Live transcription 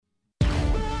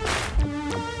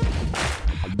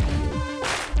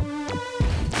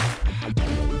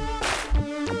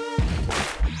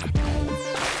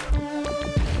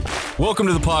Welcome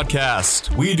to the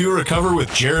podcast. We Do Recover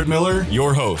with Jared Miller,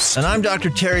 your host. And I'm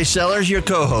Dr. Terry Sellers, your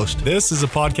co-host. This is a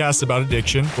podcast about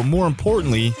addiction, but more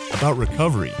importantly, about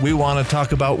recovery. We want to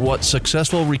talk about what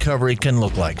successful recovery can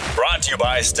look like. Brought to you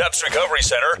by Steps Recovery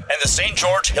Center and the St.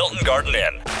 George Hilton Garden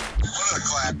Inn.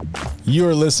 You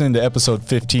are listening to episode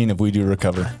 15 of We Do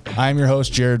Recover. I'm your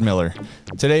host, Jared Miller.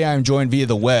 Today I am joined via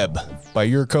the web by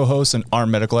your co-host and our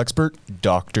medical expert,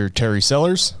 Dr. Terry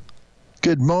Sellers.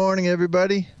 Good morning,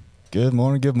 everybody. Good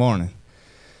morning, good morning.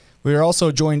 We are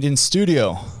also joined in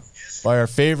studio by our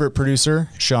favorite producer,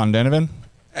 Sean Denovan.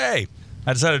 Hey,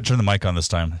 I decided to turn the mic on this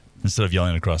time instead of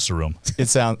yelling across the room. It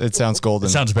sounds golden.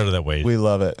 It sounds better that way. We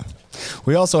love it.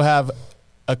 We also have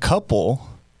a couple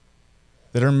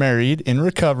that are married in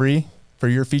recovery for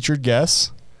your featured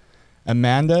guests,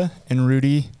 Amanda and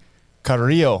Rudy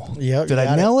Carrillo. Yep, Did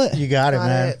I nail it? You got it,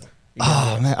 man.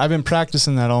 Oh, man, I've been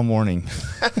practicing that all morning.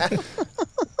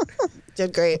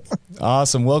 Did great.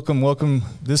 Awesome. Welcome.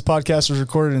 This podcast was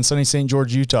recorded in sunny St.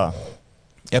 George, Utah.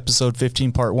 Episode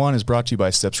 15, Part 1 is brought to you by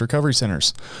Steps Recovery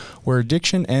Centers, where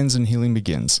addiction ends and healing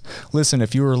begins. Listen,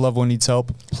 if you or a loved one needs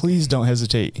help, please don't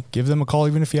hesitate. Give them a call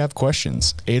even if you have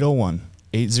questions.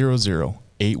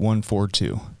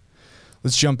 801-800-8142.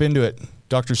 Let's jump into it.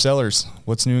 Dr. Sellers,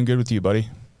 what's new and good with you, buddy?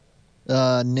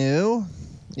 New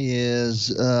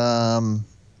is, I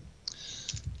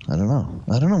don't know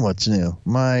what's new.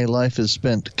 My life is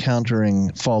spent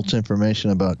countering false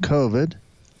information about COVID.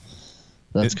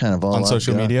 That's kind of all on I've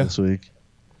social got media this week.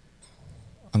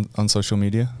 On social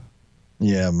media?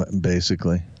 Yeah,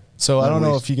 basically. So I don't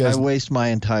know if you guys... I waste my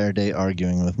entire day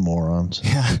arguing with morons.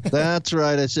 Yeah. That's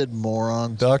right. I said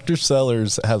morons. Dr.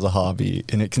 Sellers has a hobby,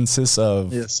 and it consists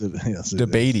of Yes, it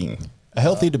debating. A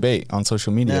healthy debate on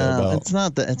social media No, about... it's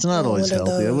not that. It's not always one of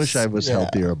healthy. I those. wish I was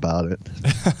healthier about it.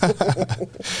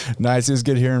 Nice. It was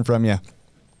good hearing from you.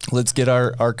 Let's get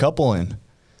our couple in.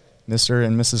 Mr.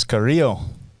 and Mrs. Carrillo.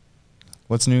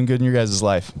 What's new and good in your guys'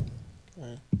 life?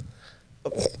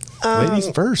 Ladies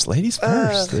first.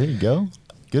 There you go.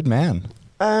 Good man.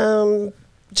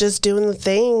 Just doing the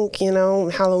thing,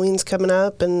 Halloween's coming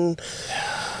up and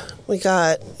we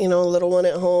got, a little one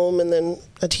at home and then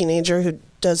a teenager who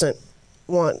doesn't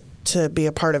want to be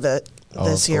a part of it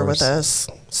this year with us.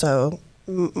 So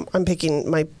I'm picking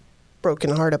my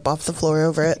broken heart up off the floor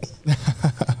over it.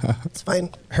 It's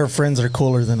fine. Her friends are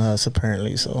cooler than us,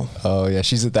 apparently. So. Oh, yeah.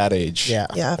 She's at that age.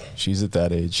 Yeah. She's at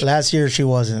that age. Last year she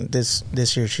wasn't.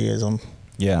 This year she is.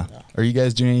 Yeah. Are you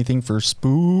guys doing anything for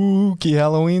spooky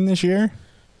Halloween this year?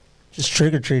 Just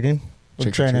trick or treating.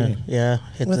 We're trying to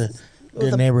hit the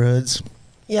good neighborhoods.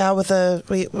 Yeah, with a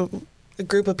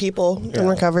group of people in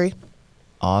recovery.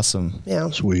 Awesome. Yeah.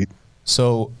 Sweet.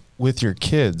 So with your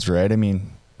kids, right? I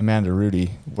mean, Amanda, Rudy,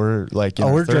 we're like in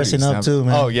our we're 30s dressing up now. too,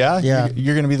 man. Oh, yeah? Yeah.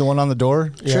 You're going to be the one on the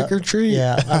door? Yeah. Trick or treat?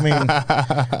 Yeah. I mean,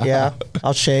 yeah.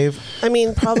 I'll shave. I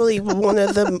mean, probably one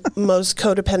of the most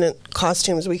codependent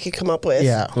costumes we could come up with.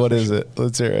 Yeah. What is it?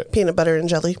 Let's hear it. Peanut butter and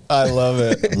jelly. I love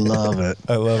it. Love it.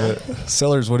 I love it.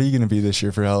 Sellers, what are you going to be this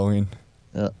year for Halloween?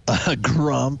 A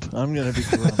grump. I'm going to be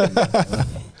grumpy.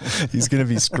 He's going to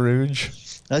be Scrooge.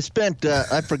 I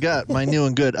forgot my new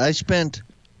and good. I spent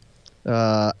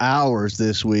hours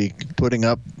this week putting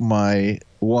up my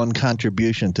one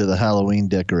contribution to the Halloween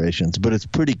decorations, but it's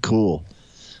pretty cool.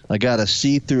 I got a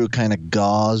see-through kind of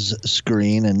gauze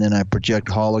screen, and then I project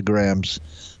holograms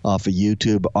off of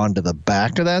YouTube onto the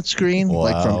back of that screen,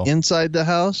 like from inside the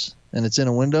house, and it's in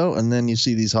a window, and then you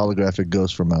see these holographic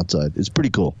ghosts from outside. It's pretty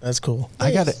cool. That's cool.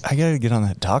 I gotta get on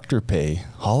that doctor pay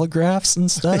holographs and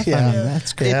stuff. Yeah. I mean,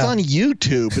 that's great. It's on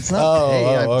YouTube. It's not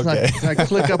pay. Okay. I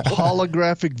click up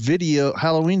holographic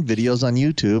Halloween videos on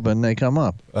YouTube, and they come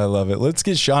up. I love it. Let's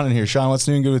get Sean in here. Sean, what's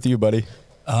new and good with you, buddy?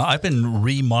 I've been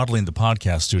remodeling the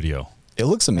podcast studio. It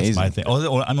looks amazing. That's my thing.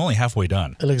 Oh, I'm only halfway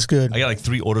done. It looks good. I got like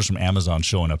 3 orders from Amazon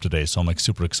showing up today, so I'm like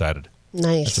super excited.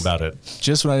 Nice. That's about it.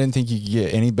 Just when I didn't think you could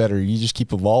get any better, you just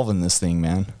keep evolving this thing,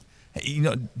 man. Hey,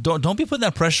 don't be putting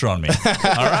that pressure on me.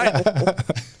 All right.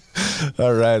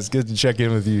 All right, it's good to check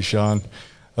in with you, Sean.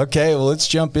 Okay, well, let's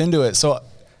jump into it. So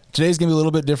today's gonna be a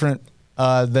little bit different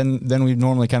than we've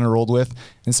normally kind of rolled with.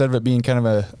 Instead of it being kind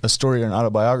of a story or an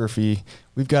autobiography,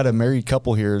 we've got a married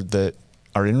couple here that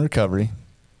are in recovery.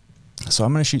 So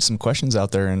I'm going to shoot some questions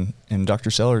out there, and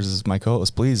Dr. Sellers is my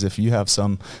co-host. Please, if you have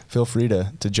some, feel free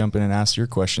to jump in and ask your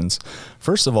questions.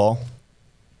 First of all,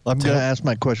 I'm going to ask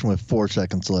my question with 4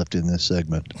 seconds left in this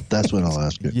segment. That's when I'll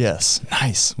ask it. Yes,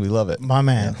 nice. We love it. My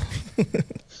man.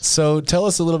 So tell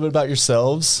us a little bit about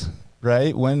yourselves,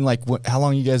 right? How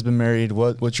long you guys been married?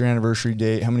 What's your anniversary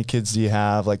date? How many kids do you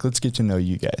have? Let's get to know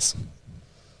you guys.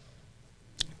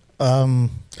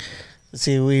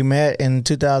 See, we met in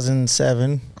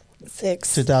 2007,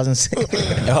 6. 2006.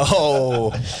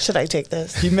 Oh, Should I take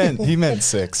this? he meant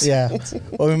 6. Yeah.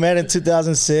 Well, we met in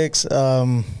 2006.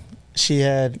 She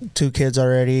had 2 kids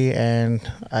already, and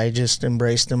I just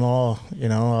embraced them all. You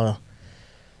know,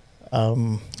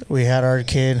 we had our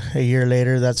kid a year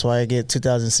later. That's why I get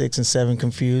 2006 and 7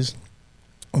 confused.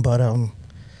 But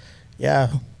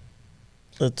yeah,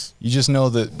 it's You just know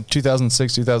that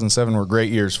 2006, 2007 were great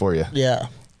years for you. yeah,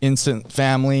 Instant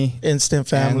family. instant And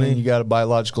family, then you got a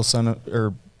biological son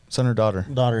or daughter.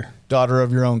 daughter.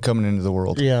 Of your own coming into the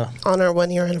world. Yeah. On our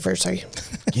 1-year anniversary.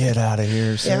 Get out of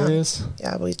here. Serious?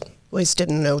 Yeah, we wasted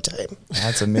no time.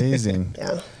 That's amazing.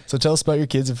 Yeah. So tell us about your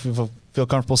kids if you feel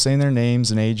comfortable saying their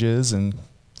names and ages. And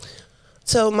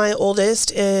So my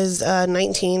oldest is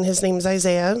 19. His name's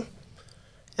Isaiah.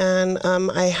 And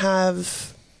I had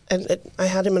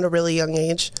him at a really young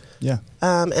age. yeah.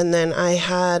 And then I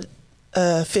had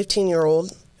a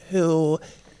 15-year-old who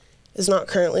is not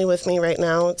currently with me right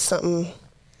now. It's something,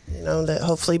 that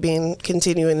hopefully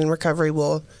continuing in recovery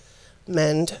will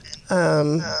mend.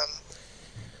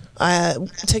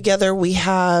 Together we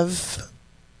have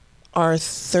our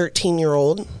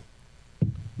 13-year-old.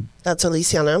 That's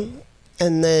Aliciana.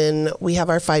 And then we have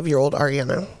our 5-year-old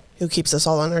Ariana, who keeps us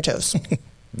all on our toes.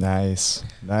 Nice.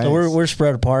 So we're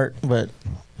spread apart, but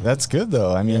That's good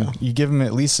though. I mean, Yeah. you give them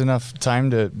at least enough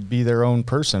time to be their own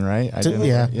person, right?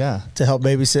 yeah. to help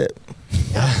babysit.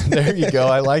 There you go.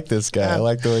 I like this guy. Yeah. I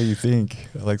like the way you think.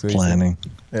 I like the way Planning.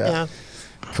 Yeah. You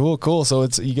think. Cool. So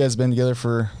you guys been together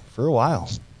for a while,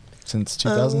 since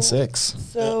 2006.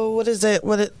 So what is it?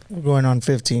 We're going on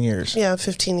 15 years. Yeah,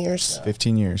 15 years.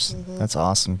 15 years. Mm-hmm. That's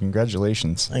awesome.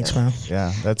 Congratulations. Thanks, man.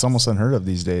 Yeah, that's almost unheard of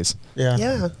these days. Yeah.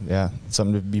 Yeah. Yeah,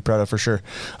 something to be proud of for sure.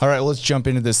 All right, well, let's jump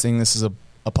into this thing. This is a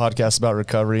podcast about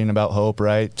recovery and about hope,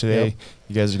 right? Today, Yep.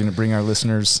 you guys are going to bring our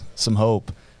listeners some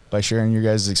hope by sharing your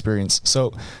guys' experience.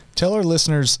 So tell our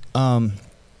listeners, kind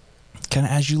of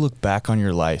as you look back on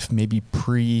your life, maybe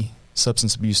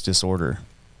pre-substance abuse disorder,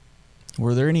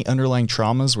 were there any underlying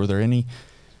traumas? Were there any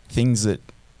things that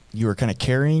you were kind of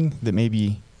carrying that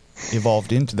maybe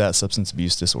evolved into that substance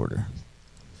abuse disorder?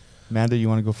 Amanda, you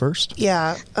want to go first?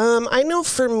 Yeah. I know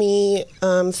for me,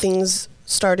 things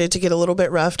started to get a little bit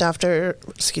rough after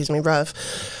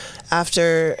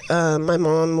my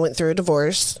mom went through a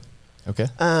divorce. Okay.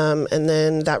 And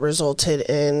then that resulted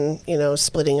in,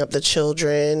 splitting up the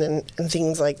children and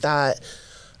things like that.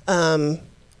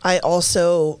 I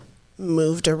also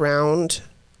moved around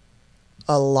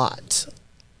a lot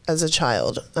as a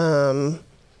child. And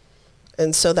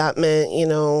so that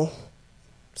meant,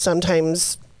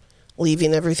 sometimes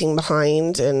leaving everything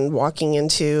behind and walking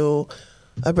into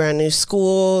a brand new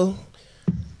school.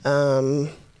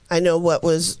 I know what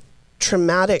was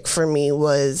traumatic for me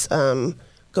was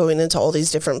going into all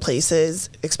these different places,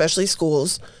 especially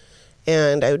schools,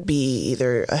 and I would be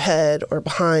either ahead or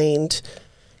behind.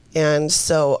 And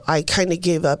so I kind of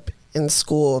gave up in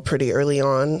school pretty early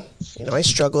on. I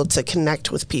struggled to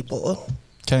connect with people.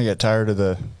 Kind of got tired of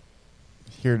the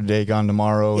here today, gone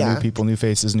tomorrow, Yeah. new people, new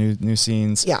faces, new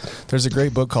scenes. Yeah. There's a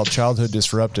great book called Childhood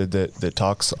Disrupted that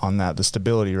talks on that, the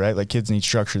stability, right? Like kids need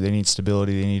structure, they need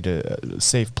stability, they need a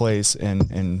safe place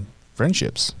and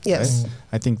friendships. Yes. Right?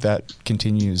 I think that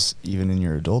continues even in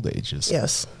your adult ages.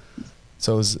 Yes.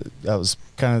 So that was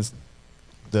kind of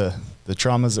the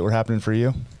traumas that were happening for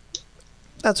you?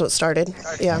 That's what started.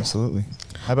 Yeah. Absolutely.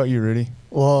 How about you, Rudy?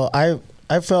 Well,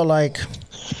 I felt like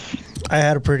I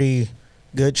had a pretty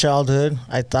good childhood.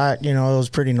 I thought, it was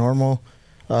pretty normal.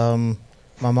 My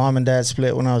mom and dad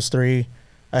split when I was 3.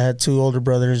 I had 2 older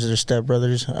brothers, they're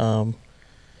stepbrothers.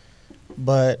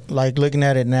 But like looking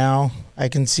at it now, I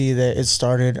can see that it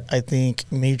started, I think,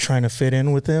 me trying to fit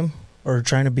in with them or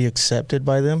trying to be accepted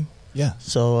by them. Yeah.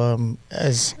 So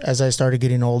as I started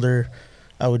getting older,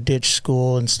 I would ditch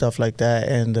school and stuff like that,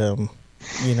 and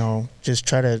just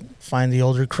try to find the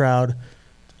older crowd,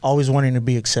 always wanting to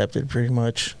be accepted. Pretty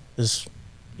much is,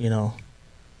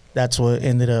 that's what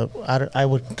ended up. I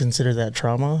would consider that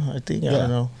trauma. I think. I don't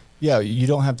know. Yeah, you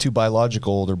don't have 2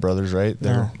 biological older brothers, right?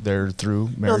 They're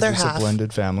through marriage. they're It's half. a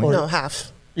blended family. No,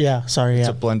 half. Yeah. Sorry. It's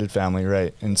Yeah. a blended family,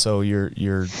 right? And so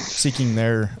you're seeking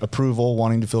their approval,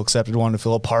 wanting to feel accepted, wanting to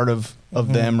feel a part of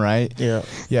them, right? Yeah.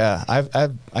 Yeah,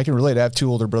 I can relate. I have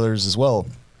 2 older brothers as well,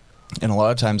 and a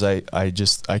lot of times I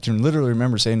can literally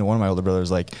remember saying to one of my older brothers,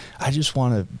 like, I just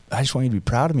want you to be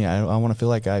proud of me. I want to feel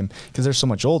like because they're so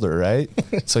much older, right?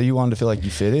 So you wanted to feel like you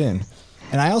fit in,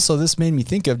 And I also, this made me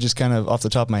think of, just kind of off the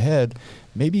top of my head,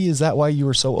 maybe is that why you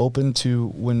were so open to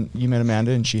when you met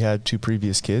Amanda and she had 2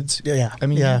 previous kids? Yeah. I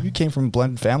mean, yeah. you came from a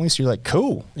blended family, so you're like,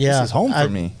 cool. Yeah. This is home for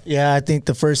me. Yeah, I think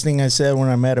the first thing I said when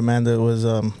I met Amanda was,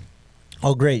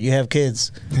 oh, great, you have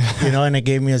kids. And it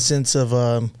gave me a sense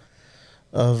of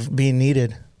being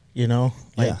needed,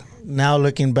 Like, now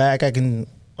looking back, I can,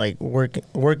 like,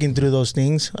 working through those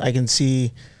things, I can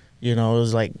see, it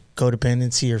was like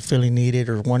codependency or feeling needed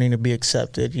or wanting to be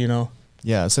accepted,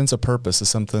 Yeah, a sense of purpose is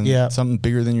something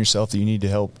bigger than yourself that you need to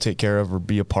help take care of or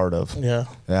be a part of. Yeah.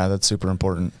 Yeah, that's super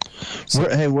important.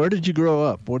 So, where did you grow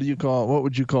up? What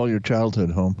would you call your childhood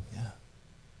home?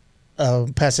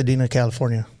 Pasadena,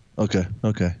 California. Okay.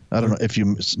 I don't know if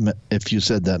you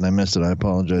said that and I missed it. I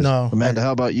apologize. No. Amanda,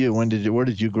 how about you? Where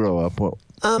did you grow up?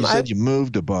 You said you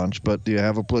moved a bunch, but do you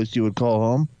have a place you would call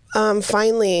home?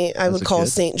 Finally, I would call kid?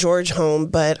 St. George home,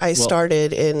 but I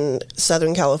started in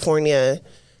Southern California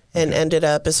and ended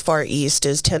up as far east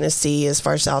as Tennessee, as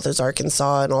far south as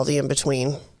Arkansas, and all the in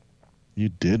between. You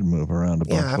did move around a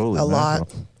bunch. Yeah, Holy a lot.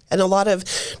 mackerel. And a lot of,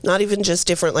 not even just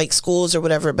different like schools or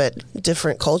whatever, but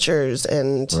different cultures.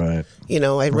 And, Right.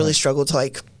 I really struggled to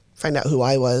like find out who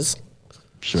I was.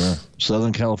 Sure.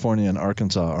 Southern California and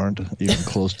Arkansas aren't even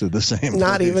close to the same.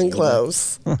 Not place, even you know?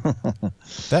 close.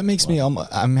 That makes me,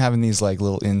 I'm having these like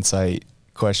little insight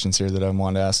questions here that I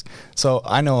want to ask. So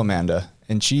I know Amanda,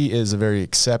 and she is a very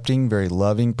accepting, very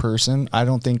loving person. I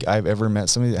don't think I've ever met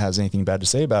somebody that has anything bad to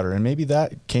say about her. And maybe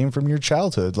that came from your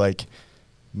childhood, like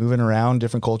moving around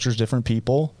different cultures, different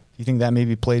people. You think that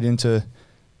maybe played into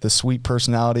the sweet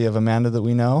personality of Amanda that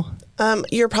we know?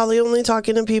 You're probably only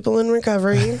talking to people in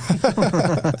recovery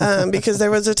because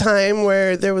there was a time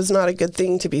where there was not a good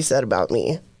thing to be said about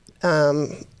me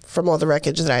from all the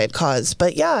wreckage that I had caused.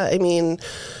 But yeah, I mean,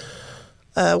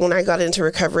 when I got into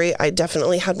recovery, I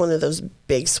definitely had one of those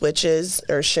big switches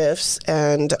or shifts.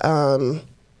 And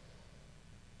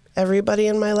everybody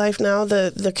in my life now,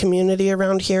 the community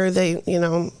around here, they,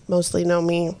 mostly know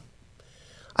me.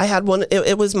 I had one,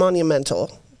 it was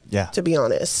monumental. Yeah. To be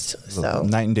honest. So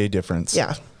Night and day difference.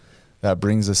 yeah. That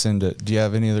brings us into, do you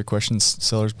have any other questions,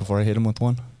 Sellers, before I hit him with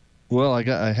one? Well,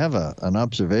 I have an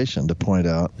observation to point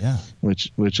out, Yeah.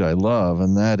 which I love,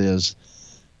 and that is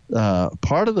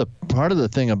part of the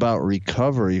thing about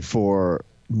recovery for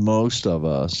most of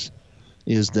us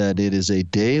is that it is a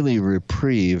daily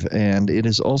reprieve, and it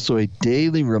is also a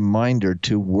daily reminder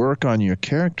to work on your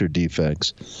character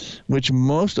defects, which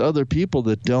most other people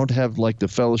that don't have like the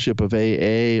fellowship of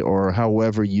AA or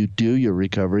however you do your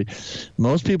recovery,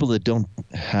 most people that don't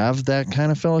have that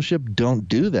kind of fellowship don't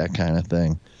do that kind of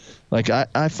thing. Like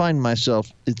I find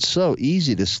myself, it's so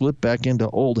easy to slip back into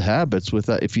old habits with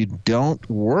that. If you don't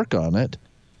work on it,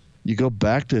 you go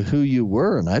back to who you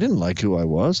were, and I didn't like who I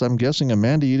was. I'm guessing,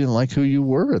 Amanda, you didn't like who you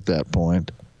were at that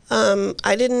point.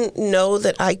 I didn't know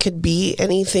that I could be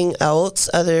anything else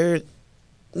other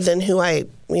than who I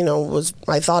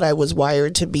thought I was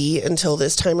wired to be until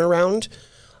this time around.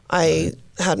 I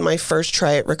had my first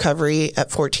try at recovery at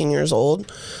 14 years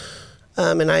old,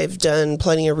 and I've done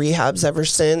plenty of rehabs ever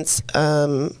since.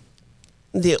 The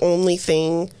only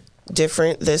thing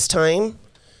different this time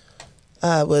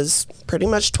was pretty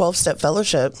much 12-step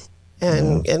fellowship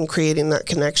and creating that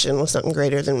connection with something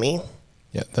greater than me.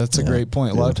 Yeah, that's a great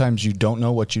point. A lot of times you don't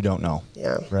know what you don't know.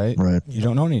 Yeah. Right? Right. You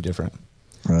don't know any different.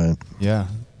 Right. Yeah.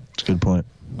 It's a good point.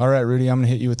 All right, Rudy, I'm going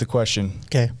to hit you with the question.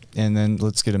 Okay. And then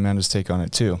let's get Amanda's take on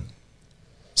it too.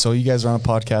 So you guys are on a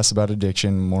podcast about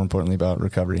addiction, more importantly about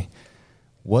recovery.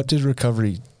 What did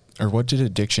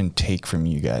addiction take from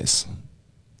you guys?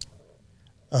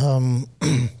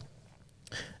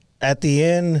 At the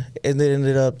end, it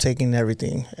ended up taking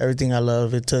everything I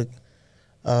love. It took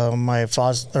my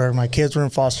kids were in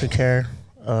foster care.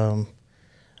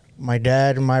 My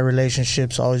dad and my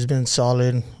relationship's always been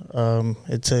solid.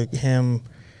 It took him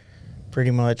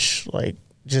pretty much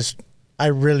I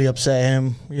really upset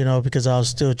him, because I was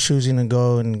still choosing to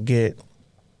go and get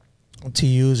to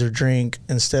use or drink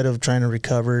instead of trying to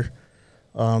recover.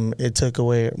 It took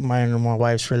away my and my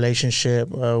wife's relationship.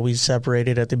 We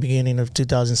separated at the beginning of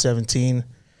 2017.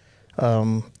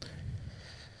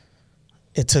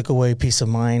 It took away peace of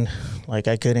mind. I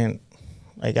didn't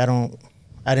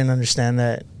understand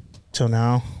that till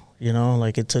now.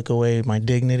 It took away my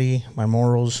dignity, my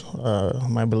morals,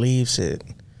 my beliefs. It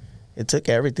took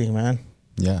everything, man.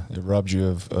 Yeah, it robbed you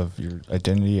of your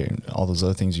identity and all those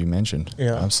other things you mentioned.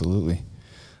 Yeah. Absolutely.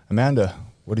 Amanda,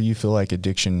 what do you feel like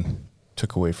addiction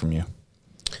took away from you?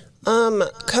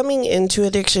 Coming into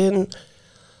addiction,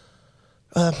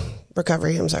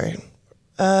 recovery, I'm sorry.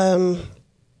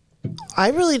 I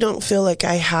really don't feel like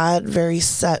I had very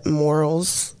set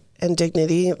morals and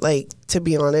dignity, like, to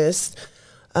be honest.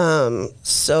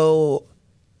 So,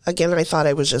 again, I thought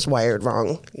I was just wired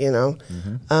wrong, you know?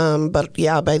 But,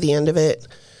 yeah, by the end of it,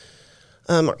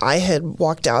 I had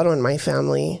walked out on my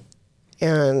family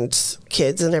and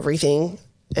kids and everything.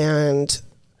 And,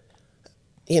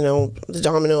 you know, the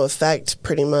domino effect,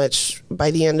 pretty much,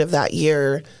 by the end of that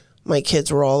year, my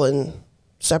kids were all in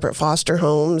separate foster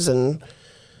homes, and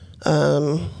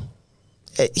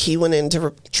he went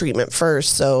into treatment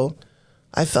first, so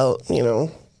I felt, you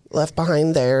know, left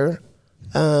behind there.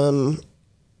 I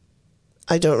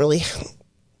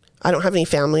don't have any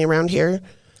family around here.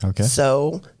 Okay.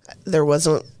 So there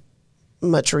wasn't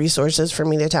much resources for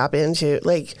me to tap into.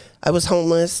 Like, I was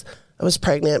homeless. I was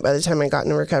pregnant by the time I got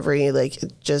into recovery. Like,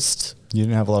 it just... You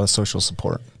didn't have a lot of social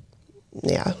support.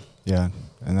 Yeah. Yeah,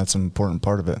 and that's an important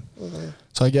part of it. Mm-hmm.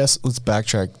 So I guess let's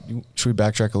backtrack. Should we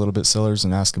backtrack a little bit, Sellers,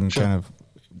 and ask him kind of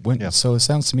when? Yeah. So it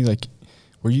sounds to me like,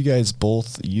 were you guys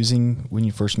both using when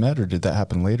you first met, or did that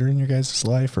happen later in your guys'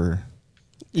 life, or?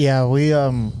 Yeah,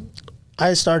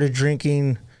 I started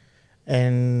drinking,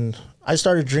 like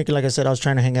I said, I was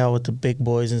trying to hang out with the big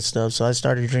boys and stuff, so I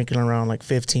started drinking around like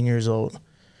 15 years old.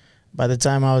 By the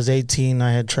time I was 18,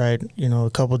 I had tried, you know,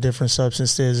 a couple different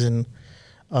substances, and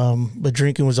but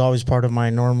drinking was always part of my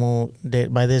normal day.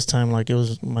 By this time, like, it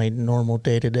was my normal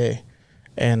day to day.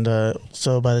 And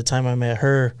so by the time I met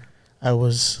her, I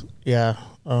was,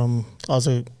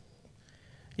 also,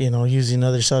 you know, using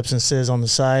other substances on the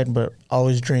side, but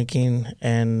always drinking,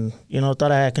 and, you know,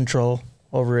 thought I had control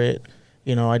over it.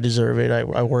 You know, I deserve it.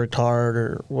 I worked hard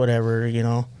or whatever, you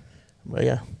know. But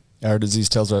yeah. Our disease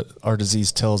tells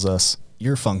us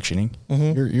you're functioning.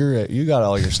 Mm-hmm. You got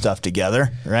all your stuff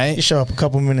together, right? You show up a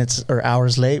couple minutes or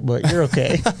hours late, but you're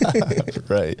okay.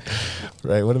 Right.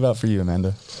 What about for you,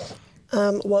 Amanda?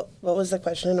 What was the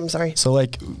question? I'm sorry. So,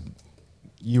 like,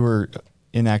 you were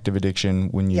in active addiction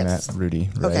when you Yes. met Rudy,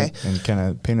 right? Okay. And kind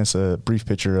of paint us a brief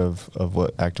picture of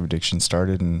what active addiction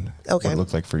started and what Okay. it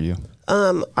looked like for you.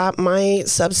 My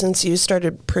substance use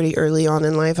started pretty early on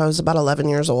in life. I was about 11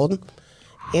 years old,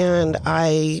 and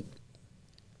I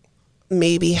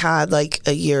maybe had like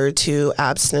a year or two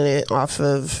abstinent off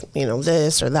of, you know,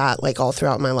 this or that, like all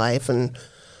throughout my life. And,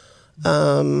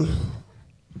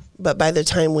 but by the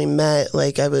time we met,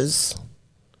 like I was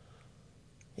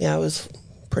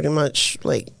pretty much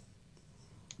like,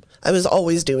 I was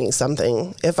always doing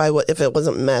something. If it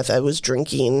wasn't meth, I was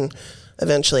drinking.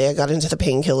 Eventually I got into the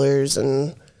painkillers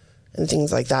and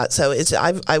things like that. So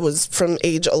I was from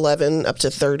age 11 up to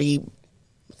 30.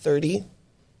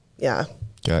 Yeah.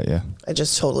 Got ya. I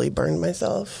just totally burned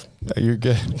myself. You're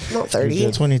good. Not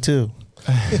 30. 22.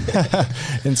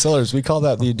 In Sellers, we call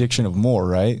that the addiction of more,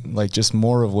 right? Like just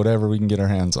more of whatever we can get our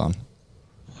hands on.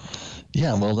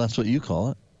 Yeah, well, that's what you call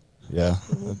it. Yeah.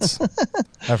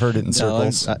 I've heard it in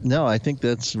circles. No, I think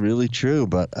that's really true.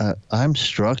 But I'm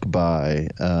struck by,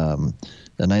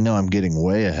 and I know I'm getting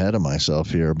way ahead of myself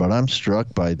here, but I'm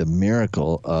struck by the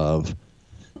miracle of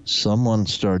someone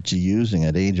starts using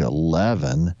at age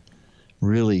 11,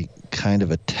 really kind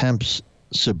of attempts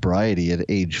sobriety at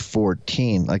age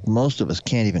 14. Like, most of us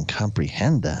can't even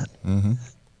comprehend that. Mm-hmm.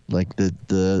 Like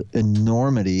the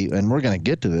enormity, and we're going to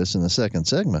get to this in the second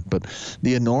segment, but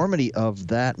the enormity of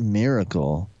that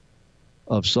miracle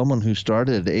of someone who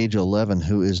started at age 11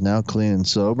 who is now clean and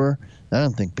sober, I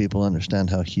don't think people understand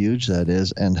how huge that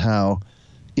is, and how,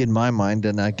 in my mind,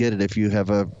 and I get it if you have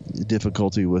a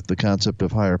difficulty with the concept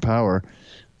of higher power,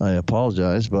 I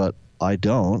apologize, but I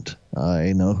don't.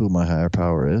 I know who my higher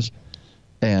power is,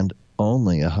 and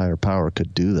only a higher power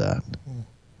could do that.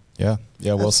 Yeah.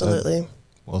 Well Absolutely. said.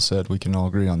 Well said. We can all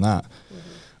agree on that. Mm-hmm.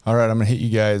 All right, I'm going to hit you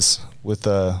guys with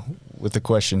a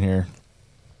question here.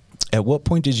 At what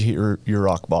point did you hit your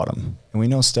rock bottom? And we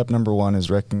know step number 1 is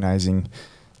recognizing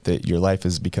that your life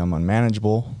has become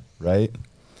unmanageable, right?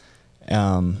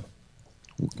 Can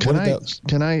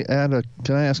I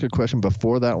ask a question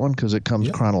before that one, because it comes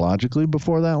chronologically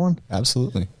before that one?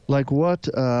 Absolutely. Like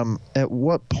at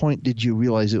what point did you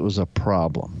realize it was a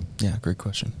problem? Yeah, great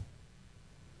question.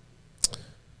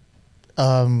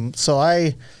 So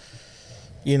I,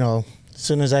 you know, as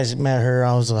soon as I met her,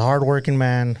 I was a hardworking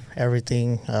man,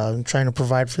 everything, trying to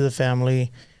provide for the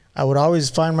family. I would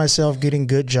always find myself getting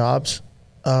good jobs,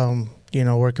 you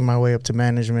know, working my way up to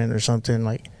management or something.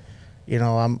 Like, you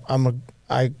know,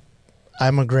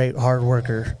 I'm a great hard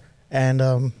worker.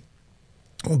 And,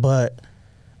 but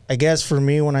I guess for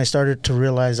me, when I started to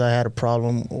realize I had a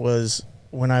problem was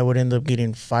when I would end up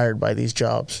getting fired by these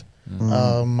jobs.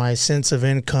 My sense of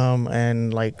income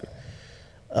and like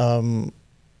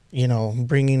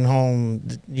bringing home,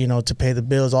 to pay the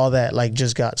bills, all that, like,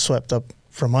 just got swept up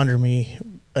from under me.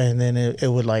 And then it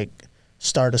would, like,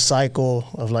 start a cycle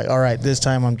of, like, all right, this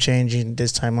time I'm changing.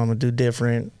 This time I'm going to do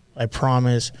different. I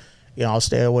promise. I'll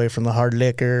stay away from the hard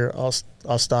liquor.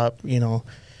 I'll stop,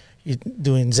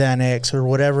 doing Xanax or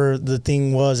whatever the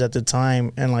thing was at the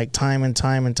time. And, like, time and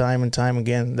time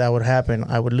again, that would happen.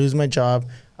 I would lose my job.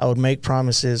 I would make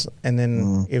promises. And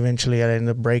then eventually I'd end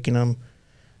up breaking them.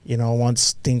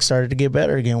 Once things started to get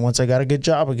better again, once I got a good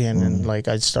job again, and like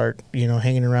I'd start,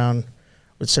 hanging around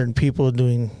with certain people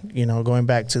doing, going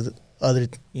back to the other,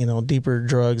 deeper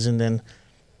drugs. And then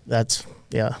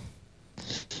yeah.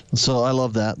 So I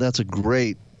love that. That's a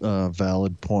great,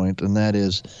 valid point. And that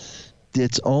is,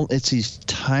 it's these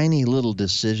tiny little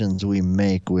decisions we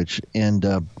make which end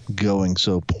up going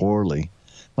so poorly.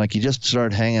 Like, you just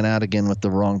start hanging out again with the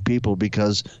wrong people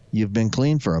because you've been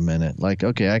clean for a minute. Like,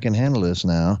 okay, I can handle this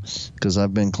now because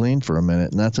I've been clean for a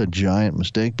minute. And that's a giant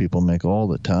mistake people make all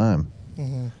the time.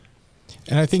 Mm-hmm.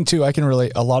 And I think, too, I can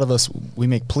relate. A lot of us, we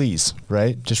make pleas,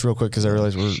 right? Just real quick, because I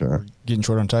realize we're getting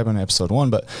short on time on episode 1.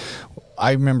 But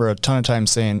I remember a ton of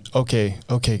times saying, okay,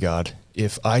 God,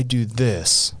 if I do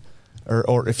this,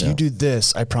 or if you do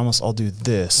this, I promise I'll do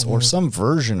this, or some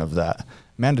version of that.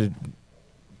 Amanda,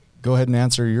 go ahead and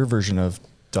answer your version of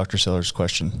Dr. Seller's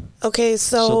question. Okay,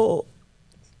 so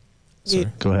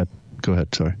go ahead.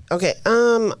 Sorry. Okay.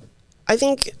 I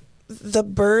think the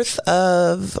birth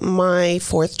of my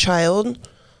 4th child,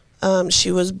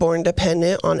 she was born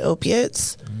dependent on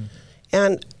opiates.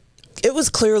 And it was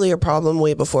clearly a problem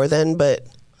way before then, but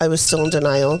I was still in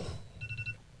denial.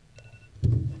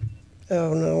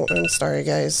 Oh, no. I'm sorry,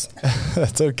 guys.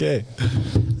 That's okay.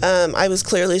 I was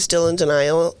clearly still in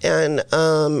denial, and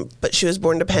but she was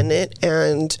born dependent,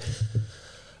 and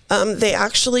they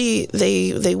actually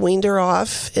they weaned her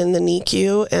off in the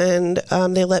NICU, and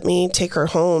they let me take her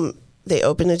home. They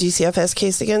opened a DCFS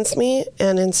case against me,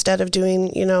 and instead of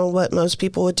doing what most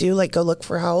people would do, like go look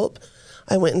for help,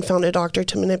 I went and found a doctor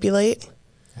to manipulate.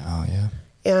 Oh yeah.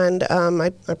 And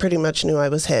I pretty much knew I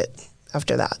was hit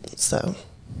after that. So.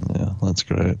 Yeah, that's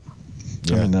great.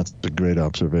 Yeah. I mean, that's a great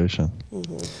observation.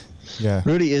 Mm-hmm. Yeah.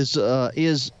 Rudy,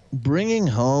 is bringing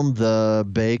home the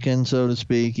bacon, so to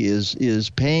speak, is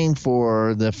paying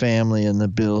for the family and the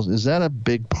bills, is that a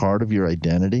big part of your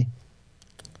identity?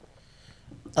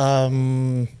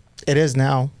 It is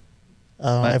now.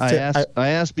 I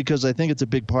asked because I think it's a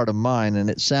big part of mine, and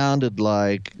it sounded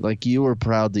like you were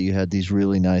proud that you had these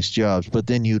really nice jobs, but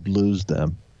then you'd lose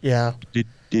them. Yeah.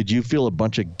 Did you feel a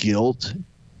bunch of guilt?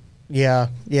 Yeah,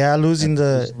 losing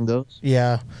those?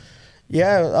 Yeah.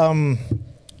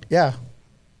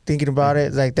 Thinking about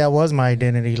it, like, that was my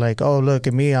identity. Like, oh, look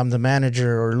at me, I'm the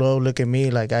manager, or oh, look at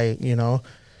me, like,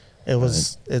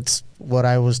 it's what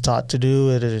I was taught to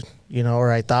do,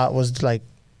 or I thought was like,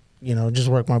 just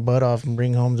work my butt off and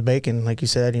bring home the bacon, like you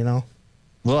said,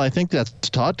 Well, I think that's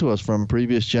taught to us from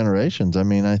previous generations. I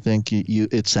mean, I think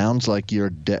it sounds like your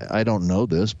dad, I don't know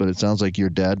this, but it sounds like your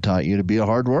dad taught you to be a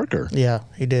hard worker. Yeah,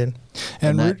 he did.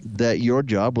 And that your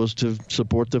job was to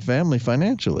support the family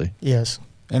financially. Yes.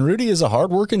 And Rudy is a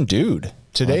hardworking dude.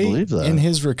 Today, I believe that. In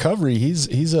his recovery,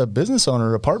 he's a business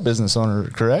owner, a part business owner,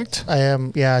 correct? I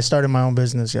am. Yeah, I started my own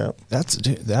business. Yeah.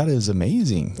 That is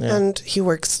amazing. Yeah. And he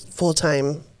works full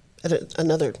time at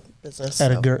another business.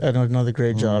 At another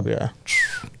great job. Yeah.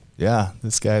 Yeah,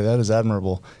 this guy, that is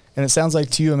admirable. And it sounds like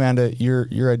to you, Amanda,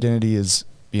 your identity is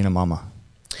being a mama.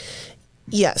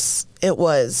 Yes, it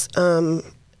was.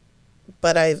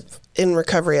 But in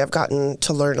recovery, I've gotten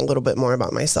to learn a little bit more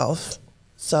about myself.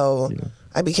 So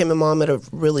I became a mom at a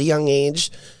really young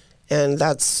age, and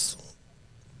that's,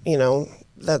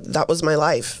 that was my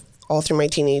life all through my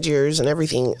teenage years and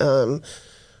everything.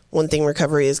 One thing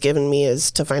recovery has given me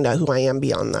is to find out who I am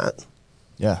beyond that.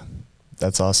 Yeah,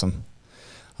 that's awesome.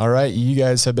 All right, you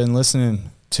guys have been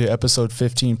listening to episode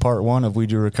 15, part 1 of We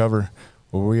Do Recover,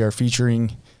 where we are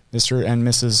featuring Mr. and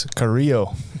Mrs.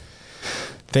 Carrillo.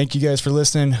 Thank you guys for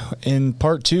listening. In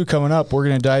part 2 coming up, we're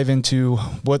going to dive into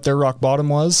what their rock bottom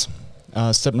was.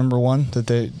 Step number 1, that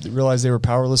they realized they were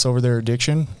powerless over their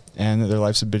addiction and that their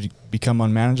lives had become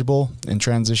unmanageable and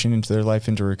transition into their life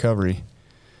into recovery.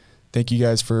 Thank you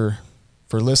guys for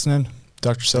listening.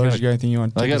 Dr. Sellers, you got anything you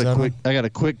want to take us out on? I got a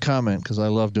quick comment because I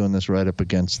love doing this right up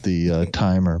against the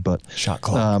timer. But shot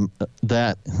clock.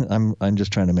 I'm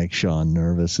just trying to make Sean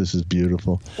nervous. This is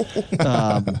beautiful.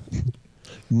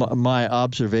 My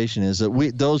observation is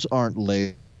that those aren't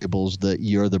labels that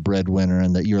you're the breadwinner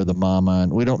and that you're the mama,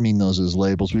 and we don't mean those as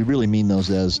labels. We really mean those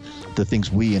as the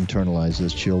things we internalize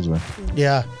as children.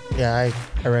 Yeah, I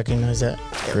recognize that.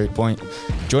 Great point.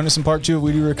 Join us in part 2 of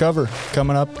We Do Recover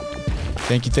coming up.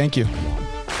 Thank you. Thank you.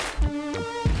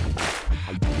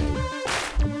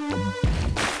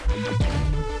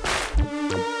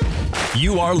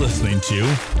 You are listening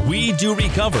to We Do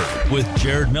Recover with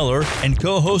Jared Miller and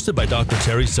co-hosted by Dr.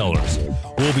 Terry Sellers.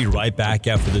 We'll be right back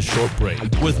after this short break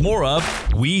with more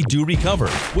of We Do Recover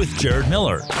with Jared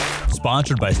Miller,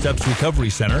 sponsored by Steps Recovery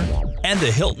Center and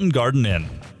the Hilton Garden Inn.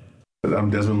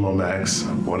 I'm Desmond Lomax,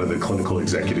 one of the clinical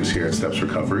executives here at Steps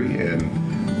Recovery,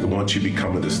 and once you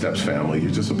become of the Steps family,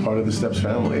 you're just a part of the Steps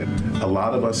family. A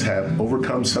lot of us have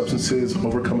overcome substances,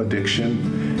 overcome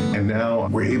addiction, and now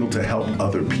we're able to help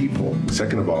other people.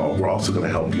 Second of all, we're also going to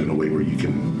help you in a way where you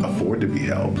can afford to be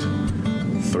helped.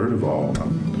 Third of all,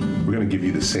 we're going to give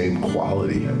you the same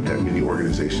quality that many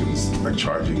organizations are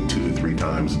charging 2 to 3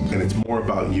 times, and it's more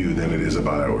about you than it is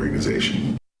about our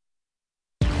organization.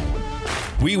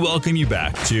 We welcome you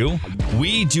back to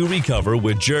We Do Recover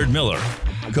with Jared Miller,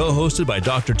 co-hosted by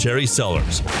Dr. Terry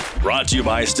Sellers. Brought to you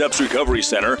by Steps Recovery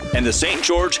Center and the St.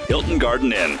 George Hilton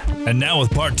Garden Inn. And now with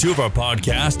part 2 of our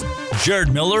podcast,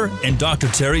 Jared Miller and Dr.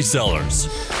 Terry Sellers.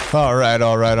 All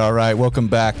right. Welcome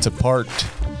back to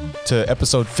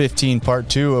episode 15, part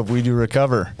 2 of We Do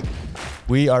Recover.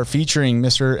 We are featuring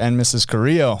Mr. and Mrs.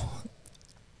 Carrillo.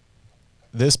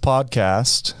 This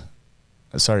podcast...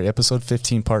 episode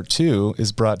 15, part 2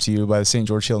 is brought to you by the St.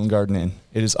 George Hilton Garden Inn.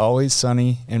 It is always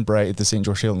sunny and bright at the St.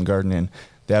 George Hilton Garden Inn.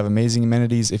 They have amazing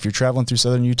amenities. If you're traveling through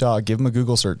southern Utah, give them a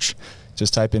Google search.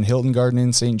 Just type in Hilton Garden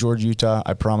Inn, St. George, Utah.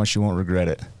 I promise you won't regret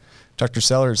it. Dr.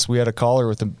 Sellers, we had a caller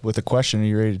with a question. Are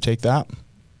you ready to take that?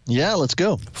 Yeah, let's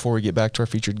go. Before we get back to our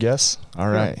featured guests? All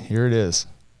right, Here it is.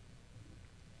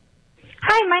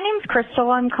 Hi, my name's Crystal.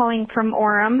 I'm calling from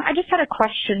Orem. I just had a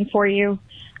question for you.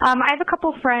 I have a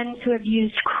couple friends who have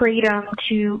used Kratom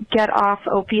to get off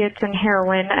opiates and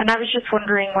heroin, and I was just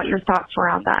wondering what your thoughts were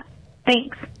on that.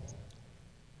 Thanks.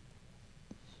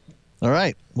 All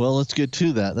right. Well, let's get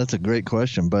to that. That's a great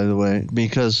question, by the way,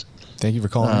 because thank you for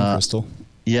calling in, Crystal.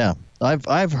 Yeah,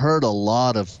 I've heard a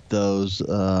lot of those.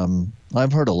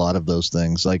 I've heard a lot of those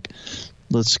things. Like,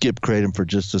 let's skip Kratom for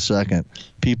just a second.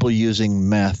 People using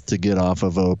meth to get off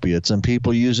of opiates, and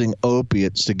people using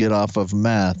opiates to get off of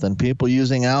meth, and people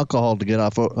using alcohol to get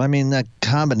off. I mean, the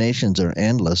combinations are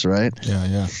endless, right?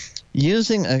 Yeah.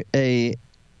 Using an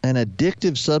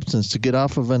addictive substance to get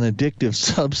off of an addictive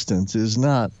substance is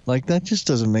not, like, that just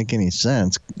doesn't make any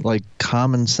sense. Like,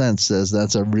 common sense says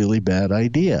that's a really bad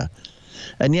idea.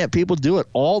 And yet people do it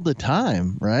all the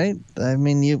time, right? I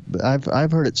mean,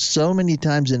 I've heard it so many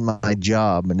times in my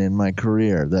job and in my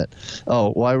career that,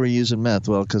 why were you using meth?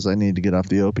 Well, because I need to get off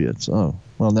the opiates. Oh,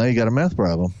 well, now you got a meth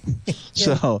problem.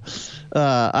 So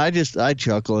I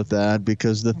chuckle at that,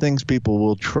 because the things people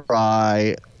will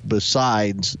try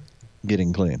besides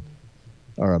getting clean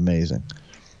are amazing.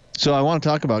 So I want to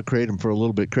talk about Kratom for a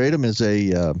little bit. Kratom is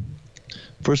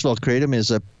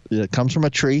it comes from a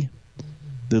tree.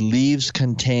 The leaves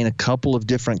contain a couple of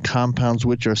different compounds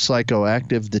which are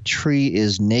psychoactive. The tree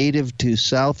is native to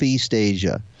Southeast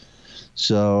Asia.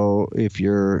 So if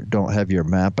you don't have your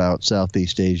map out,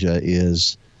 Southeast Asia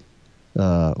is,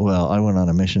 I went on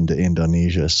a mission to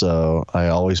Indonesia, so I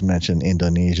always mention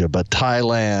Indonesia, but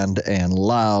Thailand and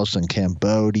Laos and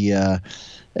Cambodia,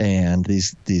 and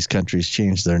these countries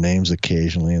change their names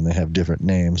occasionally, and they have different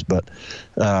names, but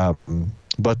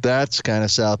that's kind of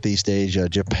Southeast Asia,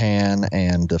 Japan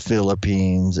and the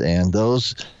Philippines, and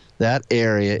that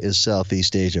area is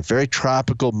Southeast Asia. Very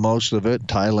tropical, most of it.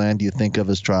 Thailand you think of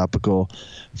as tropical.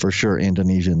 For sure,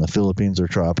 Indonesia and the Philippines are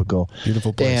tropical.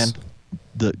 Beautiful place.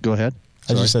 And go ahead.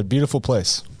 As you said, beautiful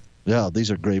place. Yeah, these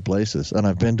are great places. And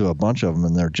I've been to a bunch of them,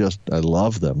 and I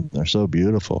love them. They're so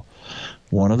beautiful.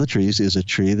 One of the trees is a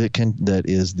tree that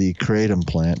is the kratom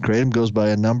plant. Kratom goes by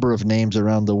a number of names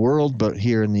around the world, but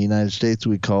here in the United States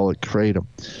we call it kratom.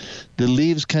 The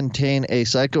leaves contain a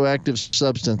psychoactive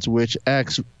substance which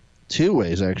acts 2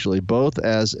 ways, actually, both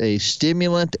as a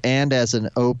stimulant and as an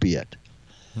opiate.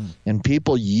 And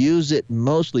people use it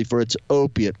mostly for its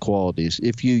opiate qualities.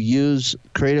 If you use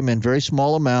kratom in very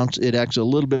small amounts, it acts a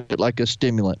little bit like a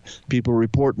stimulant. People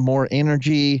report more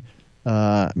energy,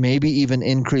 maybe even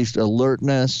increased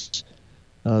alertness,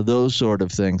 those sort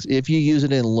of things. If you use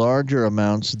it in larger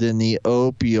amounts, then the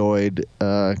opioid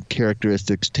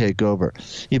characteristics take over.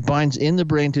 It binds in the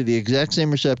brain to the exact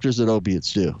same receptors that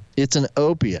opiates do. It's an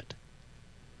opiate.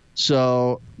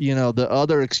 So, the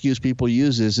other excuse people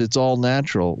use is it's all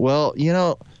natural. Well,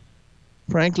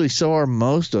 frankly, so are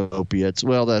most opiates.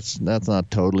 Well, that's not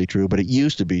totally true, but it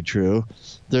used to be true.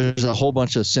 There's a whole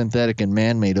bunch of synthetic and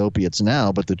man-made opiates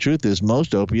now, but the truth is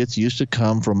most opiates used to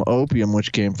come from opium,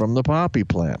 which came from the poppy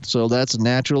plant. So that's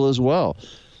natural as well.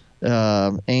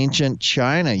 Ancient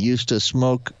China used to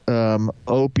smoke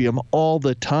opium all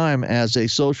the time as a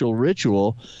social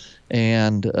ritual,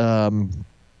 and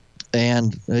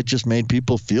it just made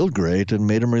people feel great and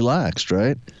made them relaxed,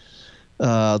 right?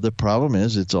 The problem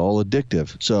is it's all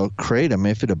addictive. So kratom,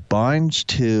 if it binds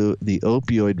to the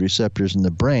opioid receptors in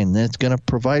the brain, then it's going to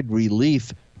provide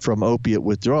relief from opiate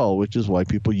withdrawal, which is why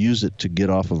people use it to get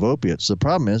off of opiates. The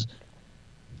problem is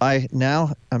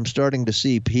I'm starting to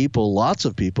see lots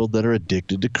of people that are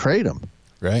addicted to kratom.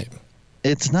 Right.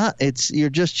 You're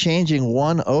just changing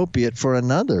one opiate for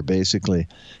another, basically.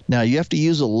 Now, you have to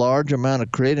use a large amount of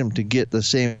kratom to get the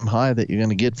same high that you're going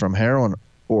to get from heroin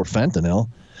or fentanyl,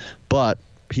 but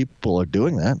people are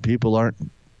doing that. People aren't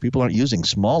using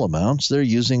small amounts. They're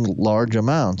using large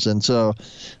amounts. And so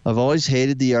I've always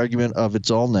hated the argument of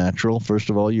it's all natural. First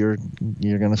of all, you're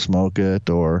going to smoke it,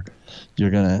 or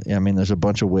there's a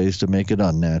bunch of ways to make it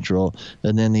unnatural.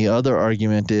 And then the other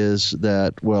argument is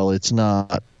that, well, it's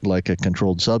not like a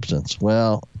controlled substance.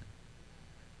 Well,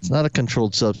 it's not a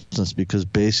controlled substance because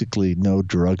basically no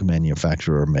drug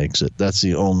manufacturer makes it. That's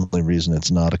the only reason it's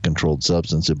not a controlled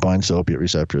substance. It binds to opiate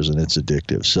receptors and it's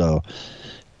addictive. So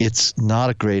it's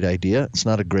not a great idea. It's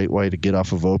not a great way to get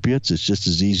off of opiates. It's just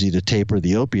as easy to taper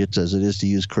the opiates as it is to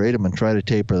use kratom and try to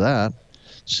taper that.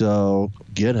 So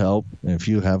get help. If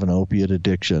you have an opiate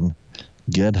addiction,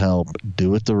 get help.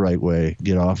 Do it the right way.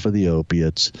 Get off of the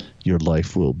opiates. Your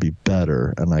life will be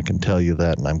better. And I can tell you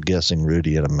that, and I'm guessing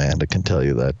Rudy and Amanda can tell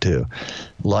you that too.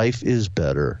 Life is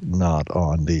better not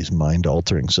on these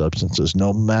mind-altering substances,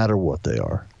 no matter what they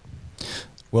are.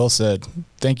 Well said.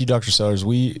 Thank you, Dr. Sellers.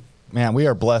 We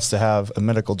are blessed to have a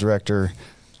medical director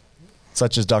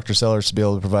such as Dr. Sellers to be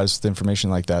able to provide us with information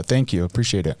like that. Thank you.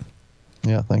 Appreciate it.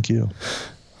 Yeah, thank you.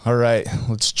 All right,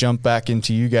 let's jump back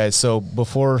into you guys. So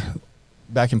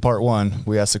back in part one,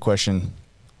 we asked the question,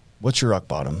 what's your rock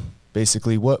bottom?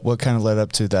 Basically, what kind of led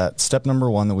up to that step number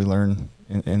one that we learned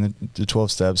in the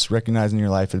 12 steps, recognizing your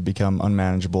life had become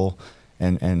unmanageable,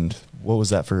 and what was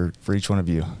that for each one of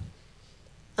you?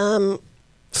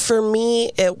 For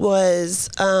me, it was,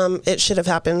 it should have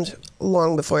happened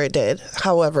long before it did.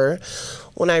 However,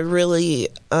 when it really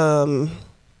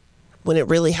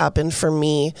happened for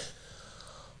me,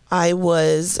 I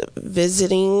was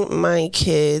visiting my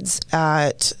kids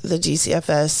at the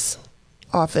DCFS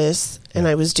office, and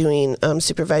I was doing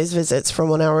supervised visits for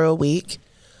 1 hour a week.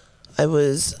 I'm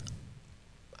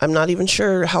not even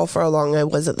sure how far along I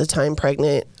was at the time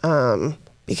pregnant,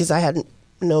 because I had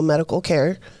no medical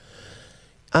care.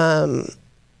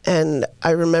 And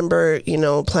I remember,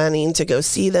 planning to go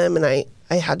see them, and I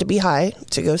had to be high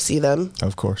to go see them.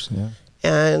 Of course, yeah.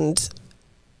 And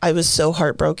I was so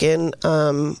heartbroken,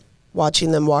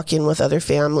 watching them walk in with other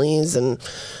families and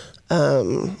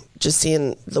just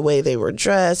seeing the way they were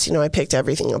dressed. I picked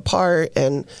everything apart,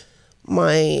 and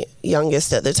my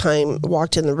youngest at the time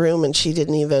walked in the room, and she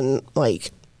didn't even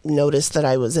notice that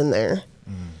I was in there.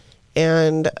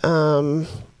 And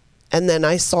then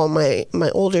I saw my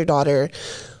older daughter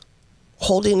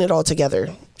holding it all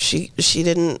together. She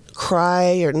didn't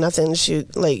cry or nothing.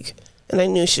 And I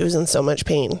knew she was in so much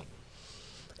pain.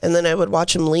 And then I would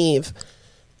watch him leave,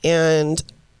 and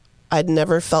I'd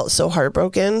never felt so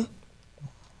heartbroken.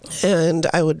 And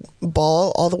I would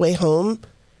bawl all the way home,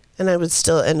 and I would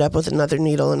still end up with another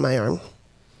needle in my arm.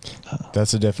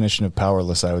 That's a definition of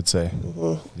powerless, I would say.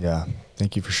 Mm-hmm. Yeah.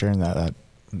 Thank you for sharing that. That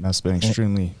must have been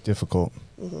extremely difficult.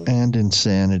 And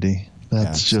insanity.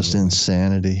 That's just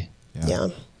insanity. Yeah.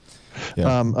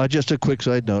 Just a quick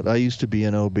side note. I used to be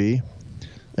an OB,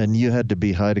 and you had to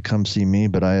be high to come see me,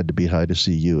 but I had to be high to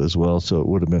see you as well, so it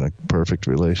would have been a perfect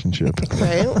relationship.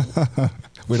 Right?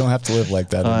 We don't have to live like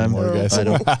that anymore, guys.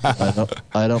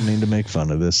 I don't mean to make fun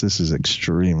of this. This is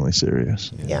extremely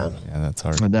serious. Yeah. Yeah, that's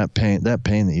hard. And that pain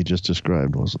that you just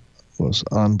described was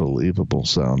unbelievable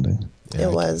sounding. Yeah,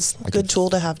 it was. Good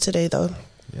tool to have today, though.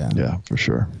 Yeah, for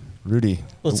sure. Rudy,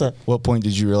 what's up? What point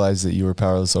did you realize that you were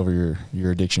powerless over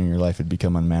your addiction and your life had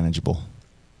become unmanageable?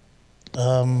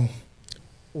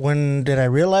 When did I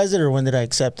realize it, or when did I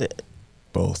accept it?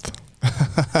 Both.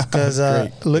 Because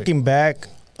looking back,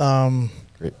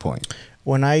 great point.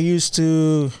 When I used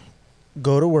to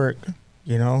go to work,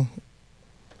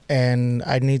 and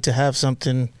I'd need to have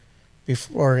something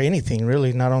before, or anything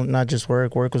really, not just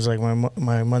work. Work was like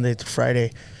my Monday to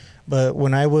Friday. But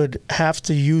when I would have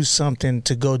to use something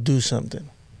to go do something,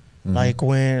 like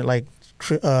when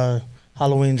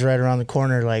Halloween's right around the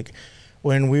corner,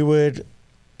 when we would,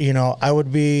 I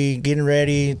would be getting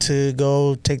ready to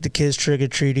go take the kids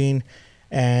trick-or-treating,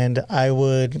 and I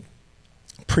would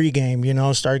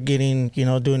pregame, start getting,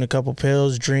 doing a couple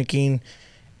pills, drinking,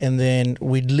 and then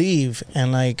we'd leave,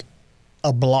 and like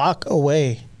a block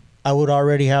away, I would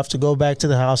already have to go back to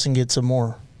the house and get some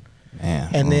more. Man.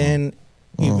 And then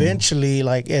eventually,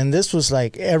 and this was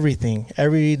like everything,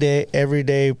 everyday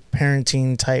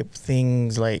parenting type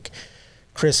things, like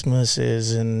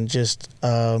Christmases, and just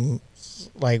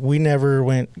we never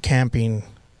went camping,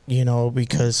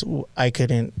 because I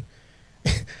couldn't.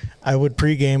 I would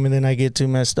pregame and then I get too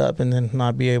messed up and then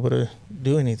not be able to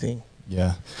do anything.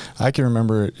 Yeah, I can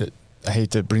remember. I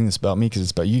hate to bring this about me because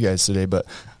it's about you guys today, but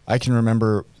I can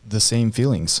remember the same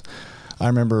feelings. I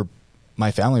remember my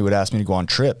family would ask me to go on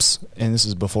trips, and this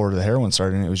is before the heroin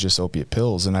started, and it was just opiate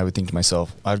pills. And I would think to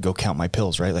myself, I'd go count my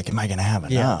pills, right? Like, am I going to have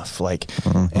enough? Yeah.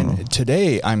 And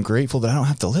today I'm grateful that I don't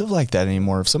have to live like that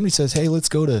anymore. If somebody says, hey, let's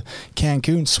go to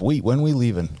Cancun, sweet. When are we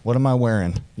leaving? What am I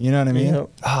wearing? You know what I mean?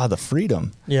 Yep. The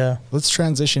freedom. Yeah. Let's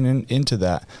transition into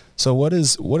that. So what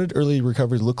did early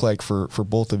recovery look like for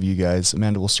both of you guys?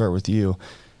 Amanda, we'll start with you.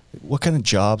 What kind of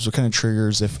jobs, what kind of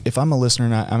triggers? If I'm a listener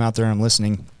and I'm out there and I'm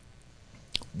listening,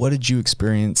 what did you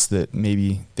experience that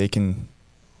maybe they can,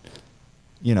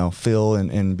 feel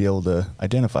and be able to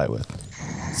identify with?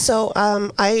 So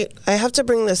I have to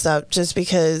bring this up just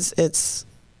because it's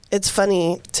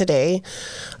funny today.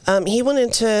 He went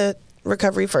into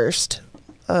recovery first.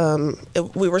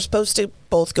 We were supposed to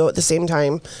both go at the same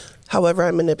time. However,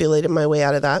 I manipulated my way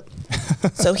out of that.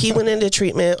 So he went into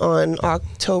treatment on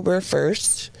October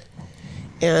 1st.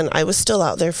 And I was still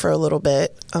out there for a little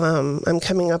bit. I'm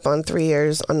coming up on 3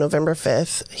 years on November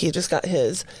 5th. He just got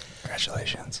his.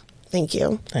 Congratulations. Thank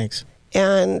you. Thanks.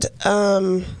 And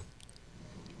I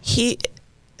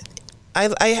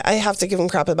have to give him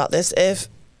crap about this. If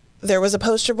there was a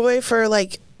poster boy for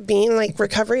being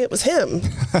recovery, it was him.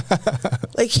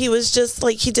 He was just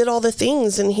he did all the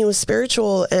things, and he was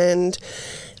spiritual, and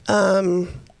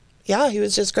he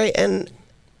was just great. And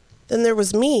then there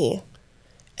was me.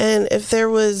 And if there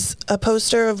was a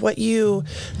poster of what you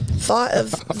thought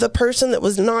of the person that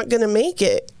was not going to make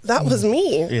it, that was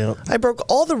me. Yep. I broke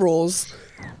all the rules.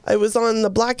 I was on the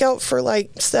blackout for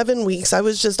 7 weeks. I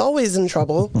was just always in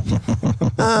trouble.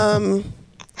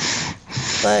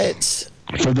 But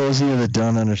for those of you that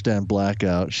don't understand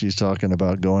blackout, she's talking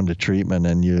about going to treatment,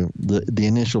 and the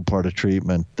initial part of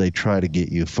treatment, they try to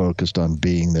get you focused on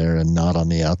being there and not on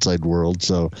the outside world,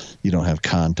 so you don't have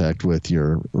contact with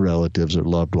your relatives or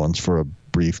loved ones for a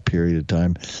brief period of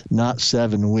time. Not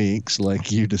 7 weeks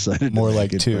like you decided. More to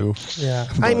like make it, 2. Yeah.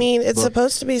 I mean, it's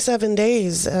supposed to be 7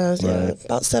 days. Right.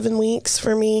 About 7 weeks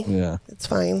for me. Yeah. It's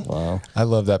fine. Wow. I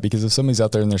love that, because if somebody's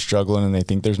out there and they're struggling and they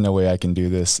think there's no way I can do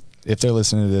this, if they're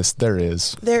listening to this, there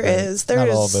is. There is. Not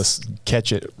all of us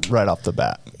catch it right off the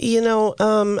bat.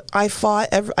 I fought.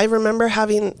 I remember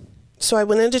so I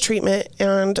went into treatment,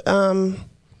 and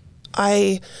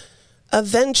I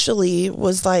eventually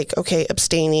was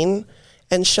abstaining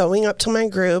and showing up to my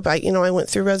group. I went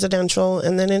through residential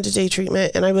and then into day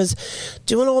treatment, and I was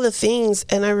doing all the things.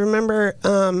 And I remember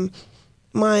one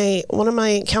of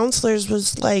my counselors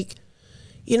was like,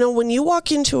 when you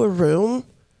walk into a room,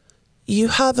 you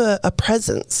have a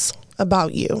presence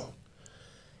about you.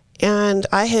 And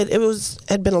it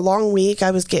had been a long week.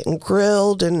 I was getting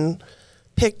grilled and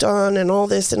picked on and all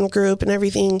this in group and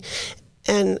everything.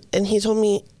 And he told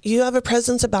me, you have a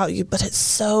presence about you, but it's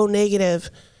so negative.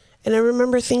 And I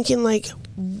remember thinking,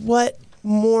 what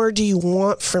more do you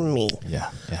want from me? Yeah.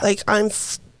 I'm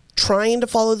trying to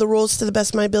follow the rules to the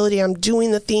best of my ability. I'm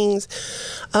doing the things.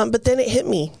 But then it hit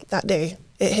me that day.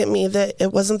 It hit me that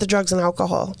it wasn't the drugs and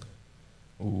alcohol.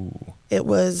 Ooh. It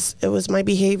was my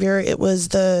behavior. It was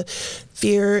the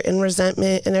fear and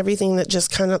resentment and everything that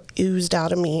just kind of oozed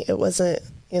out of me. It wasn't,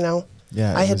 Yeah.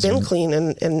 I had been clean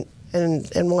and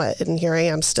what? And here I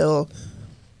am still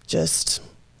just.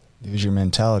 It was your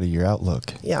mentality, your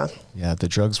outlook. Yeah. Yeah. The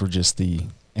drugs were just the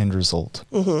end result.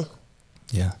 Mm-hmm.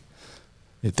 Yeah.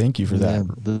 Thank you for that.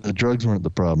 The drugs weren't the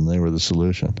problem. They were the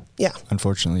solution. Yeah.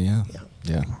 Unfortunately, yeah.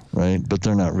 Yeah. Right? But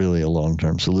they're not really a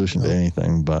long-term solution to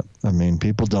anything. But,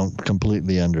 people don't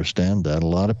completely understand that. A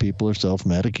lot of people are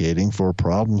self-medicating for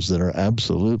problems that are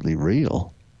absolutely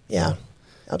real. Yeah.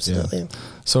 Absolutely. Yeah.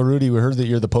 So, Rudy, we heard that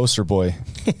you're the poster boy.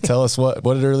 Tell us what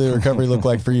did early recovery look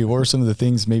like for you? What were some of the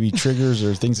things, maybe triggers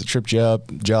or things that tripped you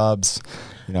up, jobs,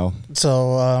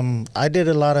 So I did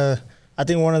a lot of, I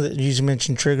think you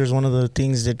mentioned triggers. One of the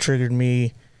things that triggered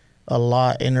me a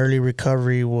lot in early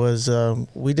recovery was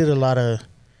we did a lot of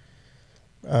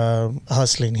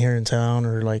hustling here in town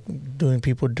or like doing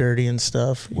people dirty and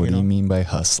stuff. What do you mean by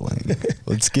hustling?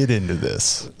 Let's get into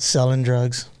this. Selling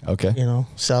drugs. Okay.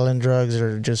 Selling drugs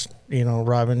or just,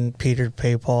 robbing Peter to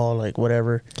pay Paul, like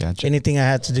whatever. Gotcha. Anything I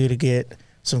had to do to get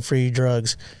some free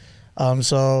drugs.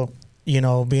 So, being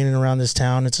around this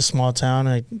town, it's a small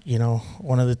town.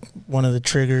 One of the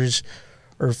triggers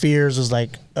or fears was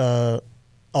like,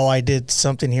 I did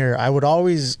something here. I would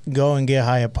always go and get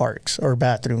high at parks or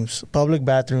bathrooms, public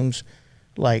bathrooms.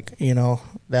 Like,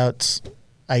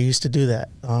 I used to do that.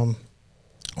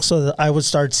 So I would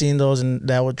start seeing those and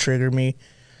that would trigger me.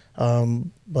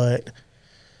 But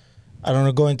I don't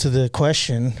know, going to the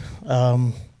question,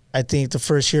 I think the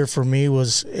first year for me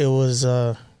was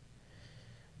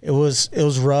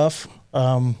rough.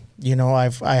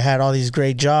 I had all these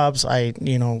great jobs. I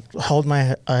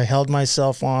held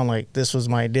myself on like this was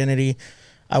my identity.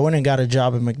 I went and got a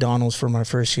job at McDonald's for my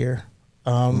first year.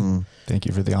 Thank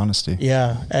you for the honesty.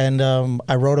 Yeah, and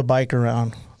I rode a bike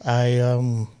around.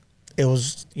 I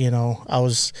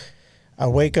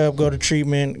wake up, go to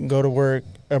treatment, go to work,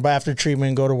 or after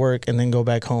treatment, go to work, and then go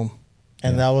back home.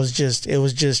 And that was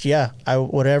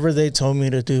whatever they told me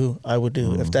to do, I would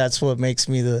do. If that's what makes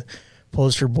me the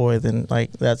poster boy, then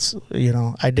like that's,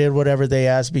 I did whatever they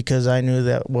asked because I knew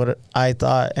that what I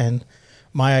thought and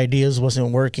my ideas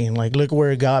wasn't working. Like, look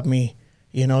where it got me,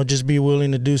 just be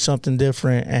willing to do something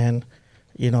different. And,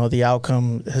 the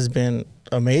outcome has been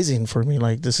amazing for me.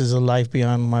 Like, this is a life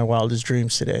beyond my wildest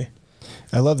dreams today.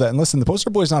 I love that. And listen, the poster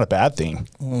boy is not a bad thing.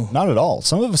 Not at all.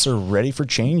 Some of us are ready for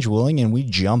change, willing, and we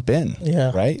jump in.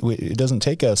 Yeah. Right? It doesn't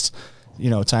take us,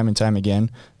 time and time again.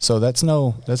 So that's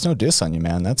no diss on you,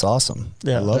 man. That's awesome.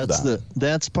 Yeah. I love that.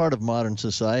 That's part of modern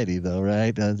society, though,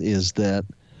 right? Is that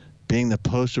being the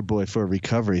poster boy for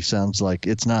recovery sounds like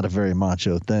it's not a very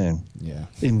macho thing. Yeah.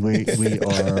 And we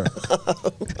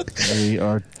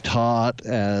are taught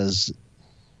as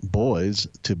boys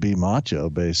to be macho,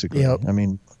 basically. Yep. I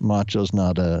mean, macho's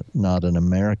not an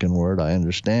American word, I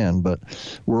understand, but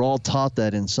we're all taught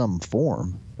that in some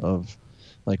form of,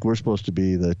 like, we're supposed to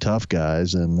be the tough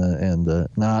guys and the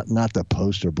not the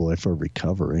poster boy for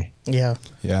recovery. Yeah.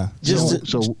 Yeah.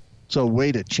 So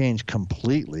way to change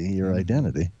completely your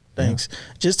identity. Thanks. Yeah.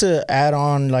 Just to add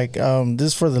on, like,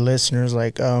 this for the listeners,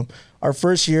 like, our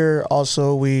first year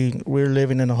also we're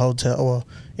living in a hotel.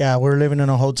 Well, we're living in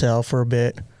a hotel for a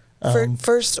bit.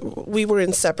 First, we were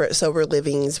in separate sober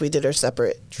livings. We did our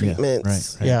separate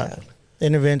treatments. Right. Yeah.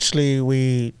 And eventually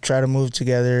we tried to move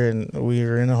together and we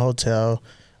were in a hotel.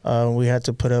 We had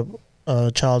to put up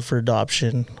a child for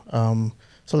adoption.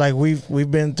 So like we've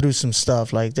been through some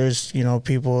stuff. Like there's,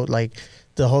 people like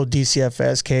the whole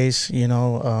DCFS case,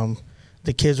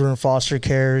 the kids were in foster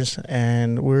cares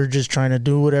and we're just trying to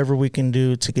do whatever we can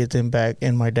do to get them back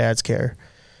in my dad's care.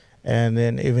 And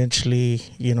then eventually,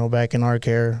 back in our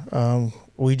care,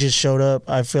 we just showed up.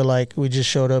 I feel like we just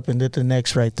showed up and did the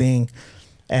next right thing.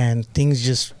 And things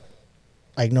just,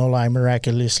 like, no lie,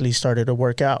 miraculously started to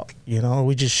work out.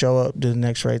 We just show up, do the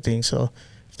next right thing. So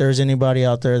if there's anybody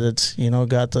out there that's,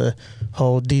 got the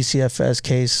whole DCFS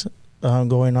case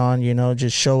going on,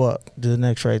 just show up, do the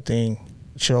next right thing.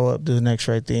 Show up, do the next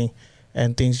right thing.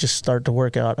 And things just start to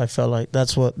work out. I felt like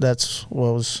that's what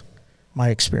was my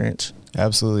experience.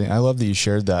 Absolutely. I love that you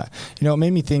shared that. It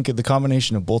made me think of the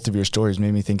combination of both of your stories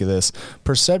made me think of this.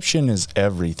 Perception is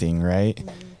everything, right? Mm-hmm.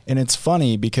 And it's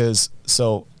funny because,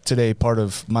 today, part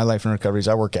of my life in recovery is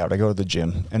I work out. I go to the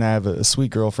gym and I have a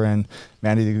sweet girlfriend,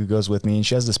 Mandy, who goes with me, and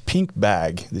she has this pink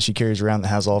bag that she carries around that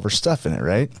has all of her stuff in it,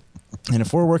 right? And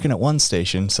if we're working at one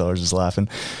station, Sellers is laughing,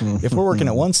 if we're working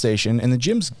at one station and the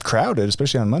gym's crowded,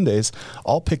 especially on Mondays,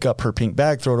 I'll pick up her pink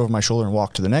bag, throw it over my shoulder and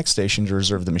walk to the next station to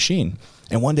reserve the machine.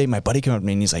 And one day my buddy came up to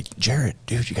me and he's like, Jared,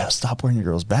 dude, you got to stop wearing your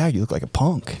girl's bag. You look like a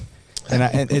punk.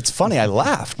 And it's funny. I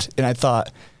laughed and I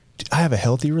thought, I have a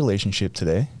healthy relationship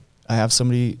today. I have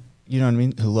somebody,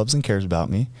 who loves and cares about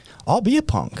me. I'll be a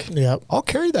punk. Yep. I'll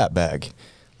carry that bag.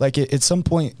 Like at some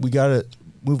point we got to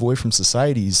move away from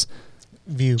society's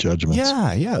view judgments.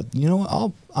 Yeah.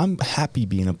 I'm happy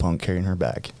being a punk carrying her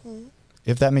bag. Mm-hmm.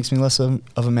 If that makes me less of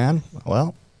a man,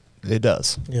 well, it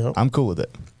does. Yep. I'm cool with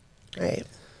it. Right.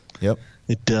 Yep.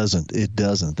 It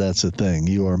doesn't. That's the thing.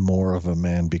 You are more of a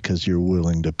man because you're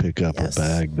willing to pick up a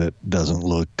bag that doesn't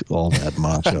look all that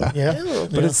macho. Yeah.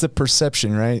 But it's the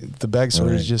perception, right? The bag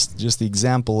story is just the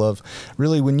example of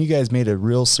really when you guys made a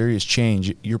real serious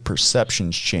change, your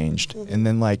perceptions changed. Mm-hmm. And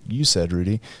then like you said,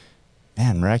 Rudy,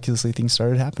 man, miraculously things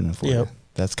started happening for you.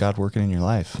 That's God working in your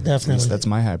life. Definitely. That's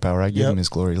my high power. I give him his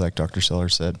glory, like Dr.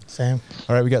 Sellers said. Same.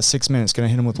 All right, we got 6 minutes. Can I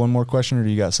hit him with one more question, or do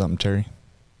you got something, Terry?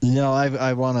 No,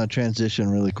 I want to transition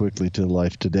really quickly to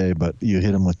life today, but you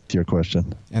hit him with your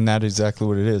question. And that is exactly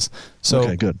what it is. So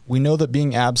Okay, good. we know that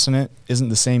being abstinent isn't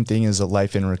the same thing as a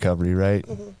life in recovery, right?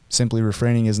 Simply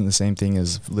refraining isn't the same thing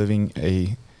as living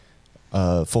a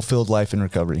fulfilled life in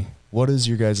recovery. What does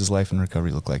your guys' life in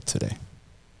recovery look like today?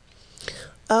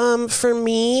 For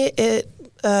me,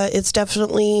 it's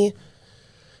definitely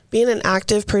being an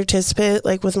active participant,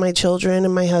 like with my children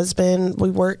and my husband. We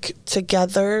work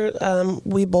together.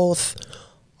 We both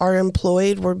are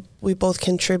employed. We both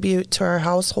contribute to our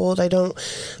household. I don't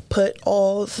put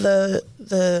all the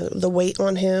weight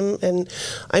on him. And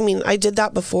I mean, I did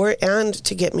that before and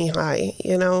to get me high,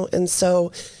 and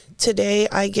so today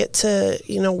I get to,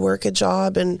 work a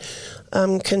job and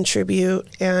contribute,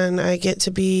 and I get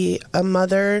to be a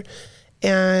mother.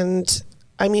 And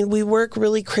I mean, we work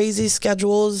really crazy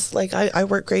schedules. Like I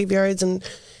work graveyards and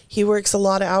he works a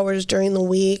lot of hours during the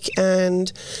week. And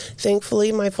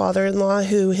thankfully my father-in-law,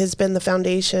 who has been the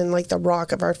foundation, like the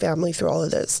rock of our family through all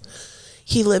of this,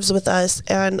 he lives with us.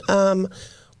 And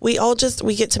we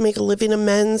get to make a living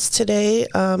amends today.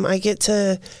 I get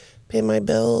to pay my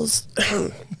bills.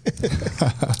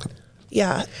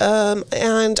 Yeah.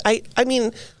 And I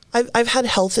mean, I've had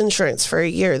health insurance for a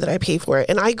year that I pay for it,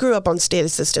 and I grew up on state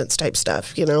assistance type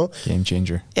stuff, Game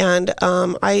changer. And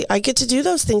I get to do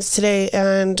those things today,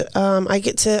 and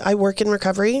I work in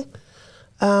recovery.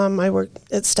 I work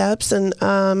at Steps, and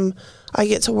I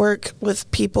get to work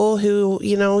with people who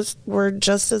were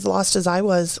just as lost as I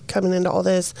was coming into all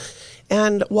this.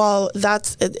 And while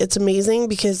it's amazing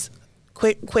because.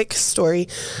 Quick story.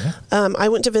 Yeah. I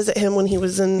went to visit him when he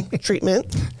was in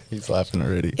treatment. He's laughing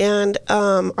already. And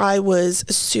I was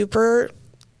super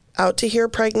out to here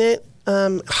pregnant,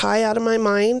 high out of my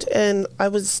mind. And I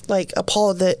was like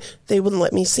appalled that they wouldn't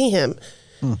let me see him.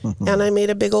 And I made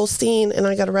a big old scene and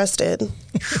I got arrested.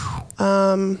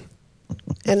 And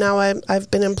now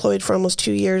I've been employed for almost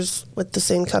 2 years with the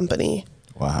same company.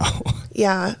 Wow.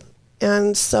 Yeah.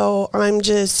 And so I'm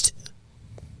just...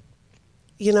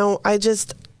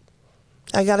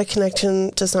 I got a connection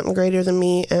to something greater than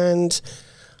me, and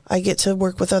I get to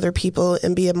work with other people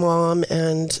and be a mom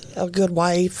and a good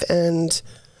wife, and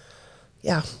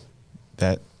yeah.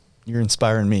 That you're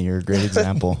inspiring me. You're a great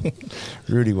example.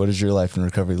 Rudy, what does your life in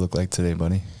recovery look like today,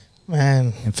 buddy?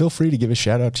 Man. And feel free to give a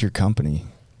shout out to your company.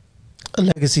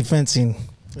 Legacy Fencing.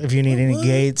 If you need any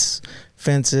gates,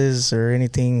 fences, or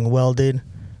anything welded,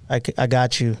 I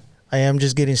got you. I am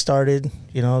just getting started,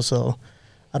 so...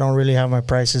 I don't really have my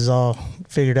prices all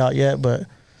figured out yet, but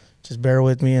just bear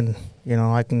with me, and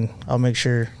I'll make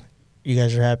sure you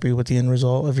guys are happy with the end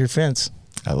result of your fence.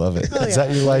 I love it. Is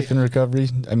that your life in recovery?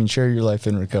 I mean, share your life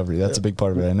in recovery. That's a big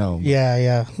part of it, I know.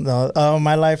 Yeah. No,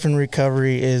 my life in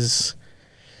recovery is,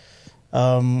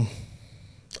 I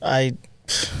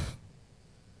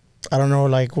don't know,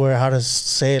 how to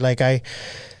say it. Like I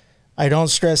don't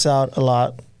stress out a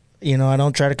lot. I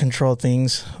don't try to control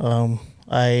things.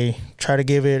 I try to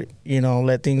give it,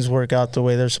 let things work out the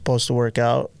way they're supposed to work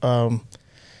out. I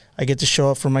get to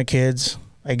show up for my kids.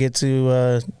 I get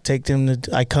to take them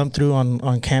I come through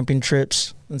on camping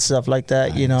trips and stuff like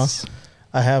that, Nice.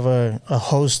 I have a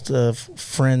host of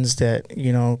friends that,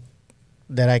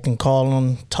 that I can call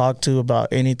on, talk to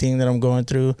about anything that I'm going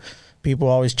through. People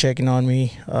always checking on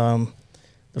me.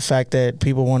 The fact that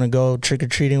people want to go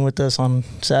trick-or-treating with us on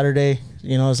Saturday,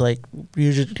 it's like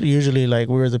usually like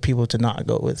we're the people to not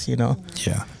go with,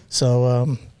 Yeah.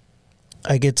 So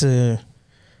I get to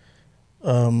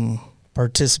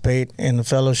participate in the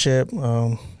fellowship,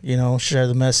 share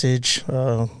the message,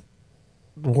 do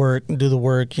the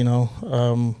work,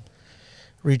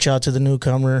 reach out to the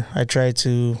newcomer. I try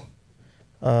to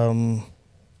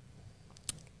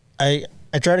I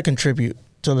try to contribute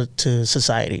to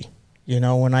society.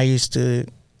 When I used to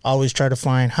always try to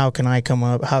find how can I come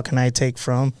up, how can I take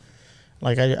from,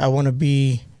 like I want to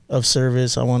be of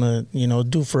service. I want to,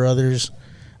 do for others.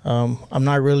 I'm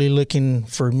not really looking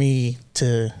for me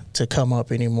to come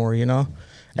up anymore, Yeah.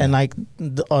 And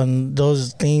on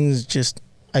those things, just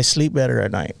I sleep better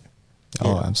at night.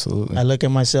 Oh, absolutely. I look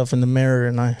at myself in the mirror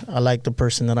and I like the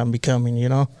person that I'm becoming,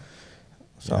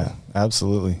 So yeah,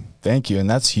 absolutely. Thank you. And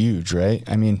that's huge, right?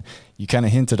 I mean, you kind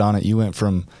of hinted on it. You went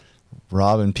from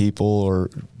robbing people or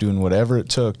doing whatever it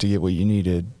took to get what you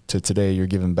needed to today you're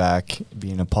giving back,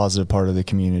 being a positive part of the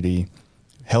community,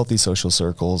 healthy social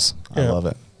circles. I love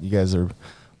it. You guys are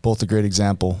both a great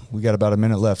example. We got about a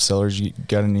minute left. Sellers, you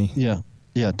got any?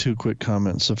 Yeah, two quick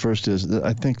comments. The first is that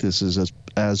I think this is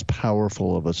as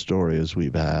powerful of a story as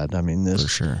we've had. I mean, this for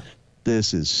sure.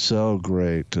 this is so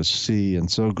great to see and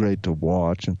so great to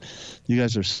watch. And you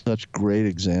guys are such great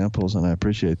examples, and I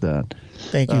appreciate that.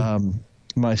 Thank you.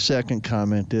 My second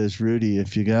comment is, Rudy,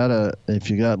 if you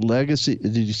got legacy,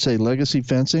 did you say Legacy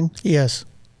Fencing? Yes.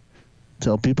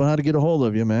 Tell people how to get a hold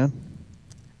of you, man.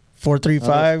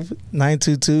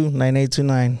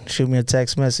 435-922-9829. Shoot me a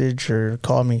text message or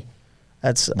call me.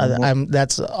 That's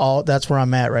where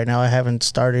I'm at right now. I haven't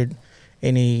started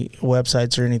any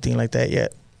websites or anything like that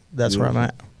yet. That's Beautiful. where I'm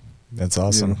at. That's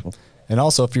awesome. Beautiful. And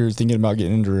also, if you're thinking about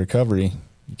getting into recovery,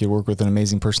 you could work with an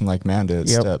amazing person like Manda at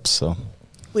Steps. So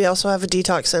We also have a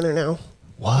detox center now.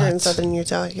 what? Here in southern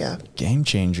Utah, yeah. Game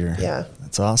changer. Yeah.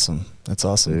 That's awesome. That's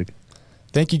awesome. Big.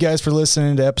 Thank you guys for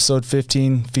listening to episode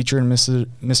 15 featuring Mr.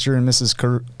 and Mrs.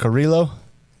 Carrillo.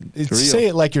 Say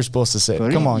it like you're supposed to say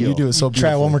it. Come on, you do it so beautifully.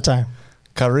 Try it one more time.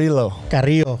 Carrillo.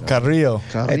 Carrillo.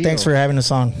 Hey, thanks for having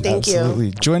us on. Thank you.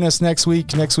 Absolutely. Join us next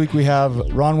week. Next week we have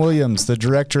Ron Williams, the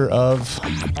director of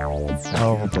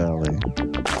Valley.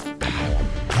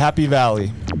 Happy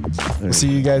Valley. We'll see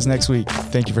you guys next week.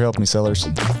 Thank you for helping me, Sellers.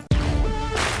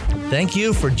 Thank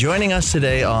you for joining us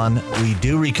today on We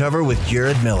Do Recover with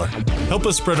Jared Miller. Help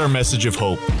us spread our message of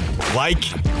hope. Like,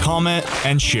 comment,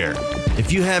 and share.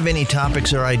 If you have any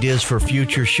topics or ideas for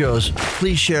future shows,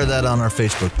 please share that on our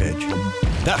Facebook page.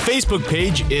 That Facebook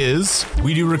page is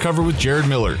We Do Recover with Jared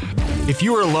Miller. If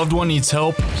you or a loved one needs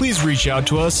help, please reach out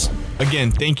to us.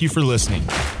 Again, thank you for listening.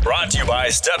 Brought to you by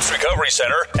Steps Recovery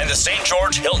Center and the St.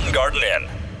 George Hilton Garden Inn.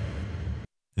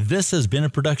 This has been a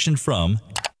production from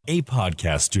A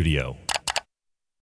Podcast Studio.